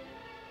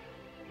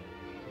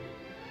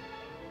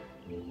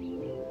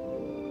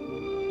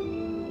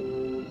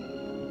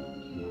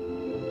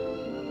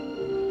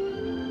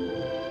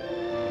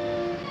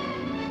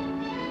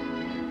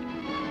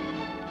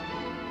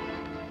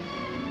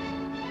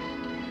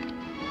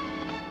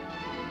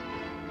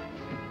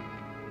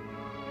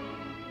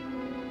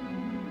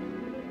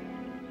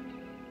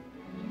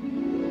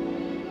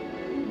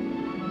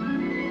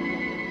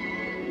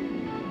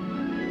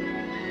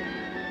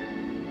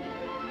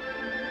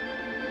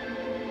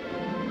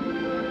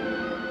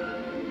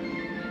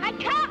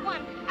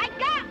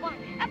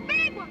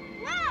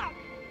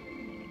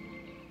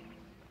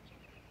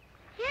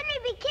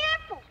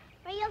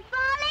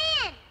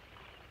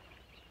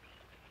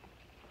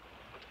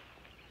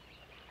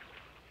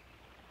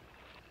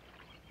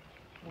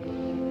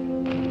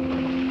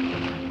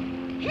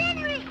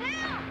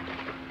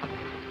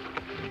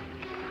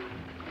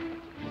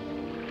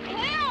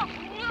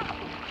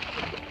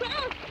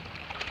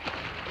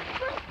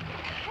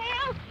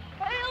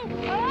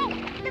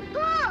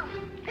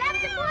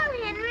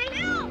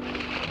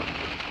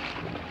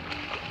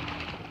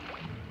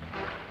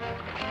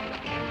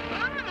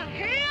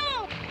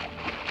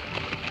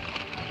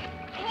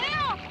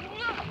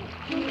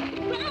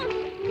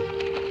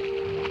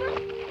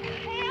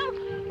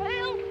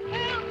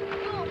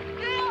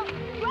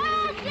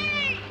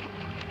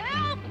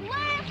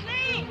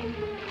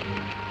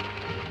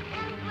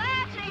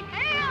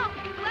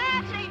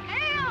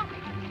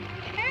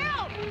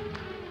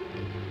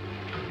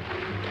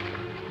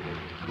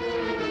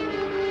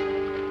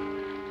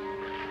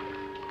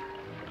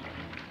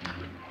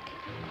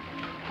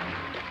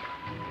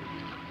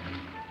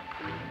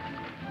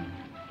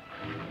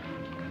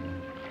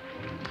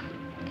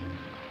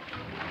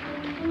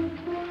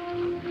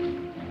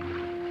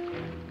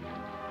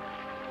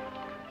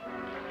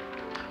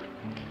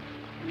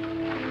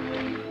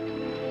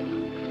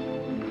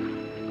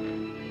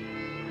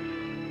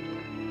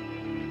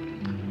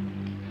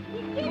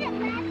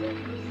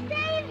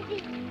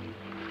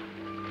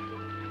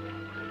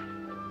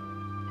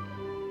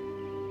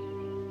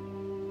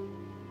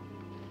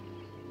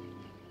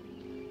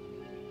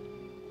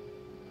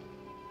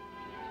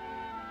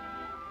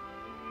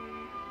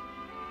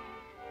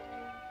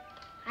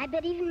 I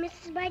bet even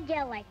Mrs.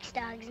 Bardell likes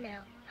dogs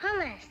now. Huh,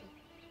 Lassie?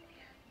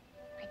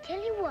 I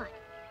tell you what,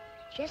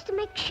 just to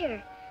make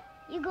sure,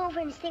 you go over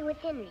and stay with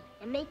Henry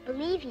and make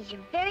believe he's your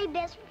very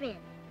best friend.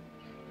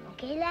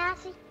 Okay,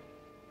 Lassie?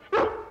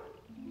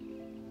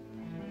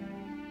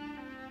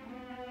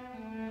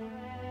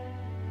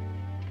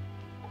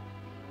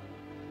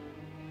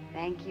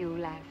 Thank you,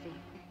 Lassie.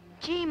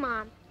 Gee,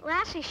 Mom,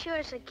 Lassie sure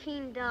is a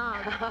keen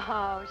dog.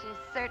 Oh, she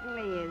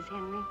certainly is,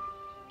 Henry.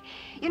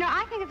 You know,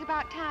 I think it's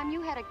about time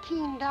you had a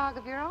keen dog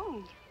of your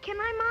own. Can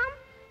I, Mom?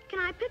 Can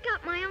I pick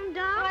up my own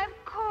dog? Why,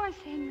 of course,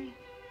 Henry.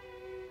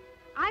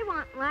 I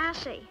want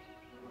Lassie.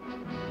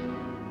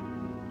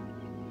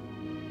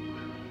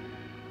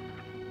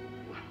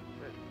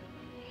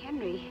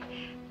 Henry,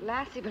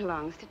 Lassie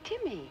belongs to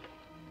Timmy.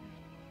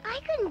 I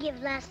couldn't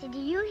give Lassie to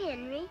you,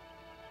 Henry.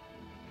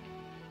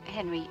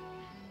 Henry,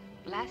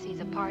 Lassie's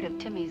a part of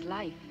Timmy's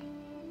life.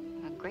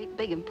 A great,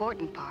 big,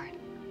 important part.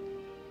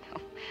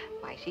 Oh,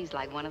 why, she's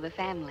like one of the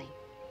family.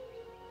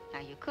 Now,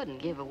 you couldn't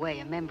give away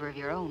a member of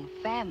your own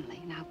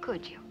family, now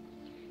could you?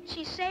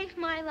 She saved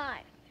my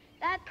life.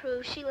 That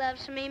proves she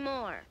loves me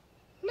more.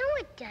 No,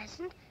 it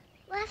doesn't.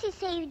 Lassie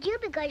saved you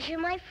because you're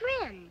my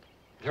friend.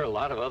 There are a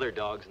lot of other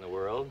dogs in the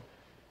world.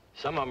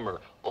 Some of them are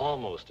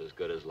almost as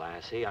good as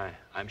Lassie.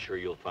 I'm sure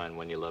you'll find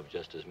one you love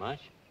just as much.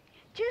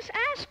 Just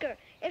ask her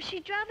if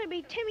she'd rather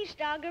be Timmy's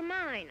dog or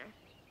mine.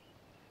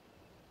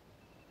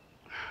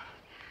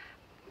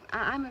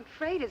 I'm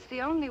afraid it's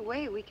the only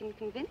way we can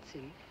convince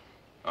him.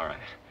 All right.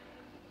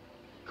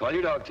 Call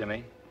your dog,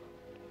 Timmy.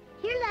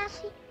 Here,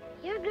 Lassie.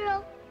 Here,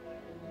 girl.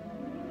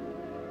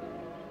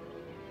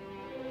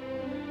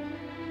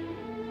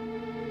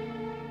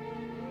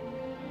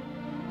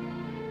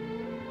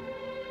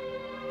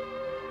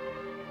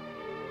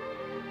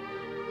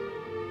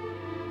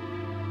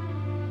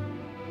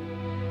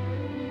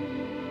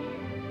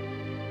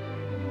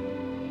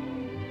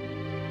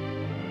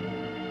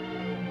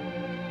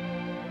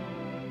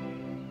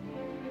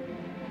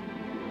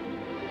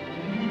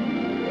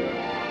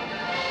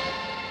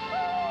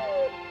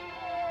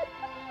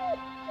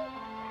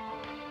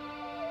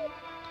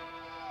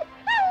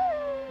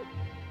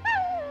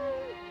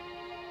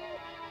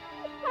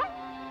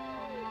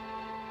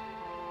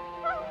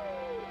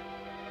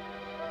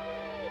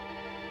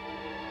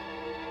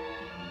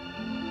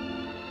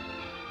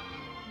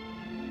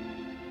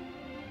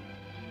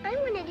 I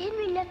wanted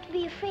Henry not to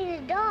be afraid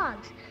of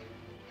dogs.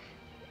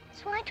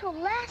 So I told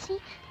Lassie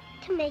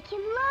to make him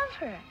love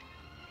her.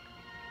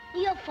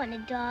 You'll find a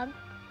dog.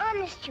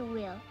 Honest you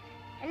will.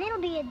 And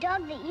it'll be a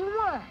dog that you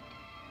want.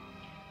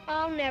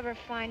 I'll never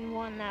find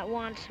one that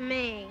wants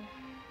me.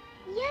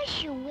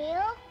 Yes, you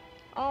will.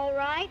 All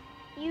right.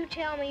 You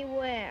tell me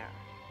where.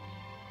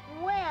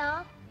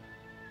 Well,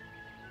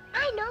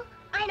 I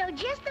know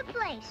just the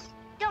place.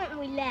 Don't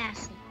we,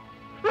 Lassie?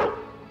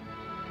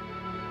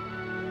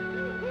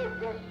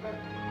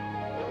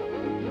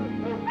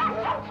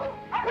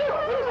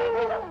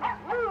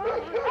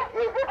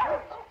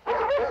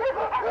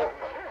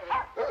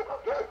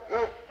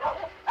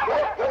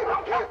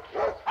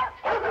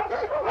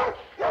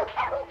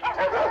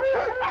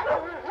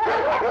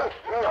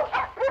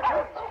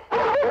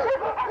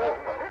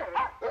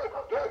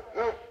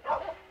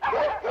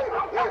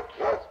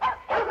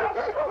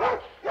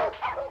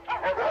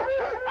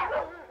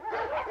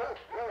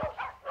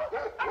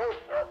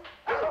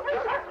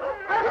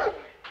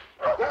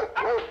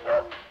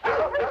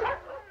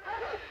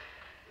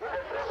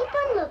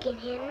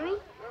 Henry.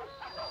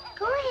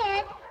 Go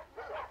ahead.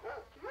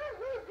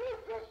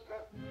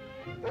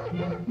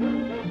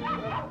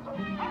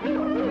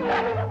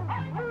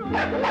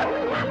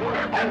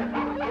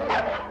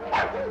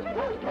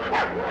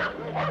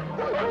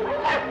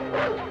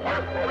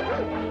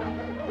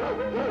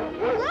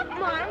 Look,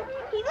 Mom.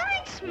 He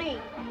likes me.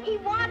 He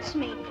wants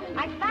me.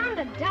 I found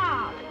a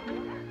dog.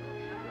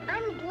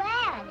 I'm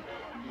glad.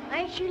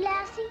 Aren't you,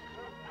 Lassie?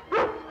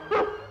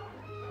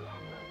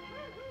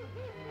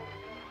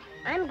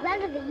 I'm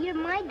glad that you're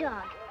my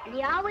dog, and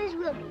you always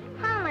will be.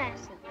 Huh,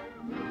 Lassie?